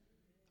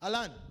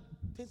 Alan,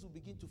 things will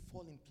begin to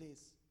fall in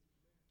place.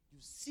 You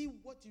see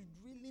what it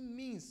really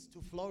means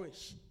to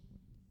flourish.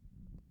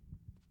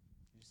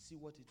 You see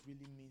what it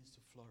really means to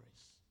flourish.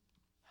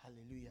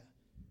 Hallelujah.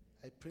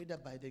 I pray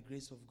that by the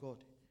grace of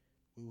God,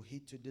 we will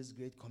heed to this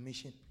great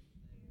commission.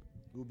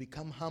 We will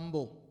become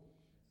humble.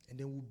 And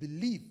then we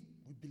believe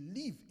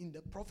in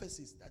the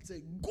prophecies that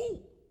say, go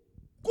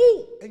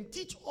and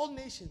teach all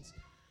nations,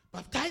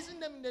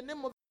 baptizing them in the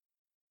name of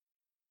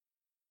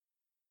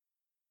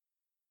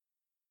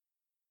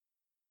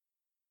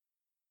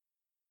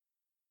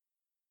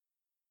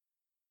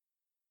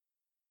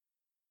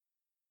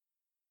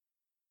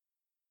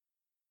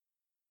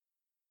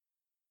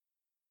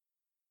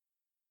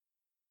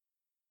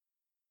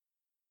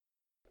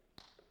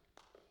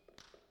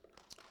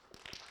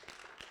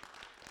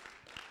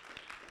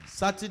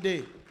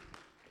Saturday.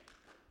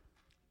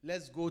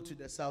 Let's go to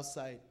the south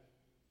side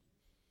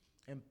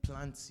and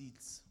plant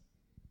seeds.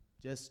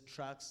 Just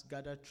tracts,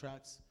 gather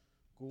tracts,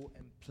 go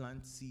and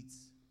plant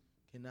seeds.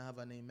 Can I have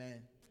an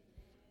amen?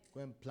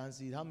 Go and plant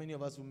seeds. How many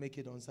of us will make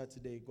it on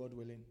Saturday, God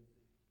willing?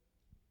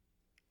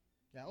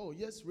 Yeah,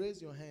 yes,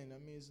 raise your hand.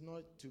 I mean, it's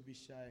not to be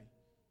shy.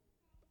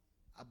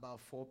 About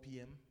 4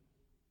 p.m.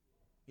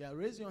 Yeah,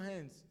 raise your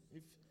hands.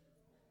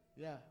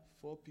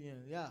 4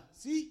 p.m. Yeah,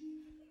 see?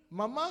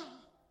 Mama?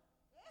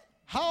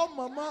 How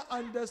Mama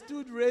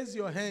understood raise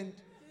your hand.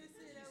 You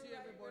see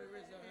everybody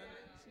raise their hand.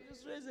 She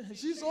just raised her hand.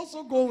 She's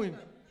also going.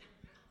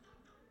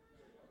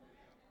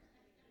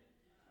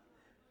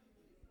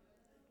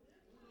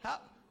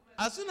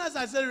 As soon as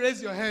I said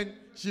raise your hand,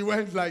 she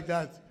went like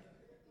that.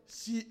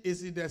 She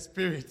is in the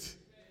spirit.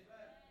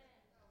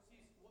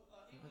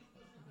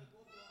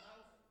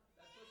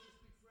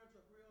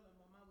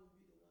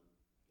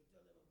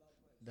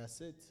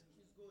 That's it.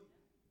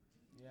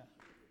 Yeah.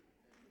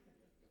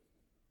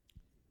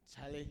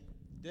 Charlie,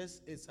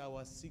 this is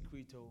our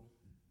secret.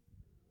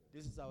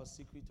 This is our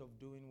secret of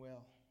doing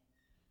well.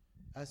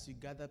 As you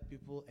gather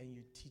people and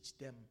you teach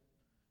them,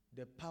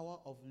 the power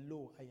of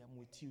lo, I am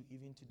with you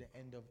even to the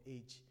end of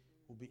age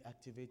will be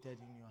activated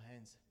in your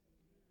hands.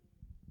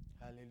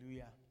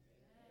 Hallelujah.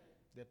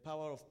 The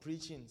power of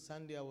preaching.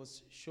 Sunday I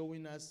was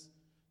showing us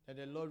that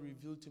the Lord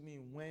revealed to me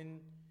when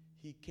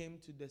he came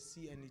to the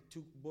sea and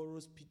he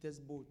borrowed Peter's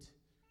boat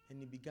and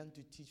he began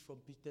to teach from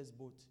Peter's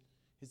boat.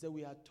 He said,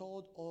 we are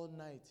toiled all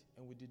night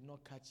and we did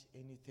not catch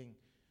anything.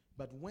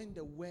 But when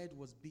the word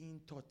was being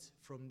taught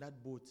from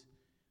that boat,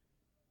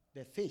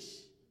 the fish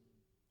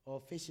or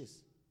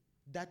fishes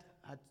that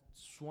had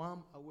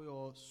swam away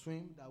or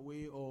swimmed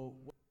away or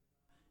what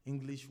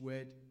English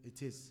word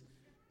it is,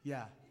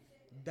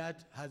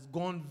 that has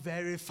gone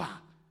very far.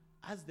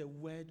 As the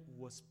word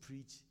was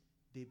preached,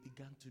 they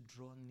began to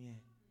draw near.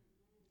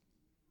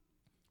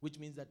 Which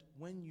means that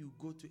when you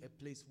go to a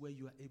place where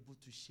you are able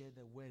to share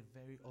the word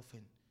very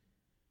often,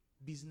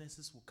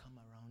 businesses will come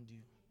around you.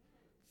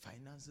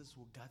 Finances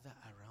will gather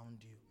around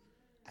you.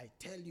 I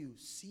tell you,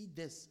 see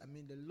this. I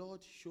mean, the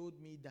Lord showed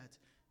me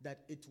that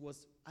it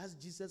was as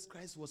Jesus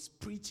Christ was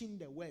preaching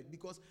the word,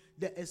 because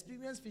the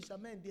experienced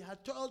fishermen, they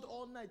had toiled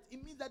all night.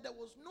 It means that there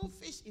was no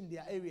fish in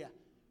their area.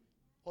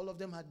 All of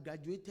them had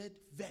graduated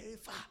very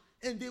far,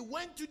 and they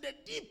went to the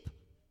deep.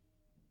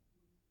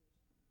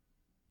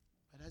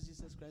 But as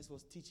Jesus Christ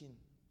was teaching,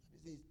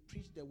 he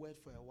preached the word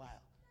for a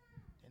while.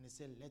 Then he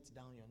said, let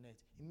down your net.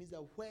 It means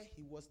that where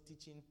he was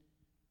teaching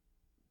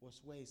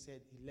was where he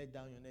said, he let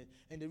down your net.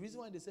 And the reason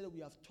why they said that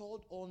we have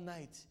toiled all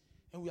night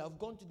and we have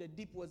gone to the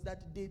deep was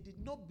that they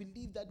did not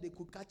believe that they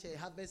could catch a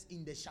harvest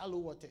in the shallow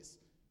waters.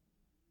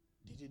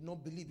 They did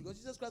not believe, because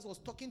Jesus Christ was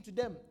talking to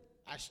them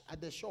at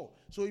the shore.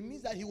 So it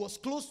means that he was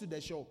close to the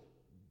shore.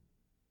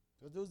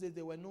 Because those days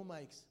there were no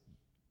mics.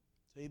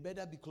 So you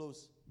better be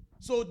close.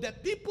 So the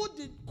people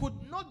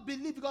could not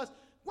believe, because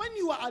when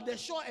you are at the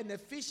shore and a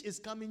fish is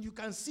coming, you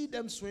can see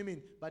them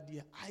swimming, but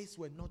their eyes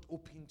were not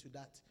open to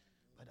that.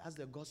 But as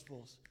the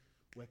Gospels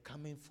were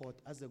coming forth,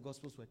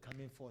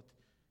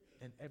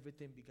 and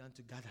everything began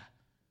to gather,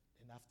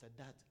 and after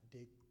that,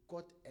 they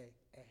got a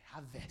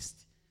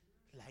harvest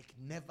like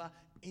never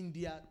in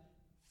their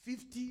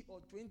 50 or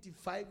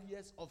 25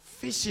 years of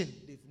fishing.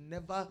 They've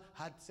never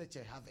had such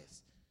a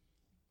harvest.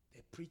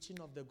 The preaching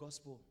of the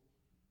gospel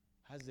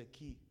has the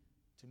key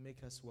to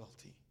make us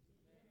wealthy.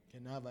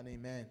 Can I have an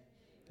amen?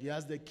 He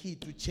has the key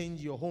to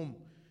change your home.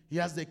 He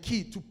has the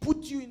key to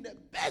put you in the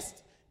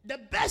best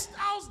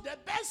house, the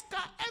best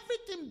car,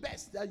 everything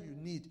best that you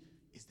need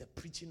is the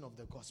preaching of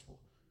the gospel.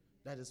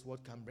 That is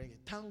what can bring it.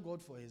 Thank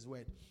God for his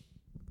word.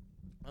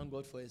 Thank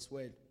God for his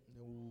word.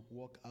 We'll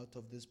walk out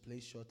of this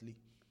place shortly.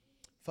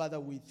 Father,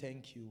 we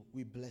thank you.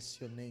 We bless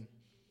your name.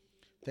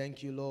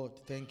 Thank you,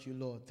 Lord. Thank you,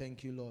 Lord.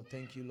 Thank you, Lord.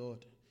 Thank you,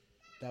 Lord.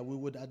 That we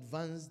would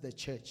advance the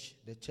church.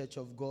 The church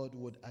of God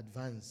would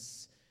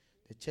advance.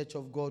 The church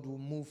of God will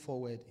move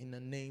forward in the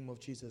name of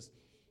Jesus.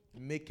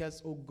 Make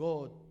us, oh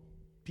God,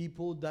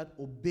 people that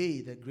obey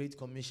the Great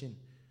Commission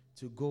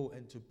to go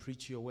and to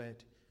preach your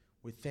word.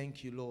 We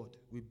thank you, Lord.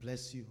 We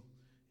bless you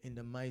in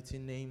the mighty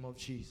name of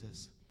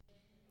Jesus.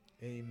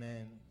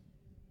 Amen.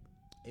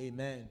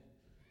 Amen.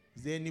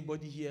 Is there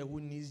anybody here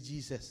who needs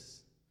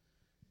Jesus?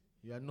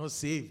 You are not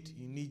saved.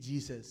 You need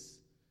Jesus.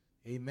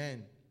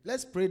 Amen.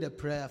 Let's pray the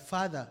prayer.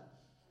 Father,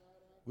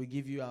 we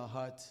give you our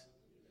heart.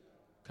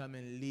 Come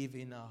and live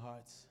in our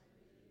hearts.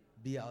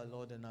 Be our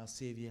Lord and our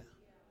Savior.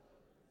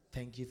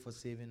 Thank you for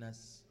saving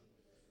us.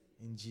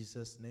 In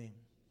Jesus' name.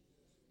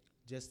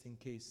 Just in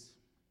case.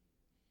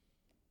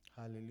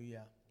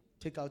 Hallelujah.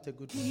 Take out a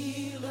good one.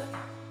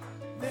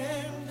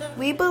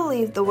 We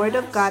believe the Word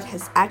of God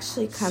has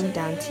actually come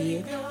down to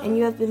you, and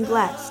you have been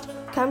blessed.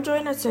 Come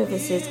join our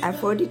services at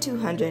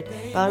 4200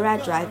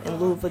 Belrad Drive in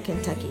Louisville,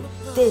 Kentucky.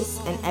 This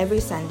and every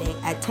Sunday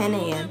at 10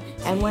 a.m.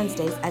 and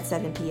Wednesdays at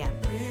 7 p.m.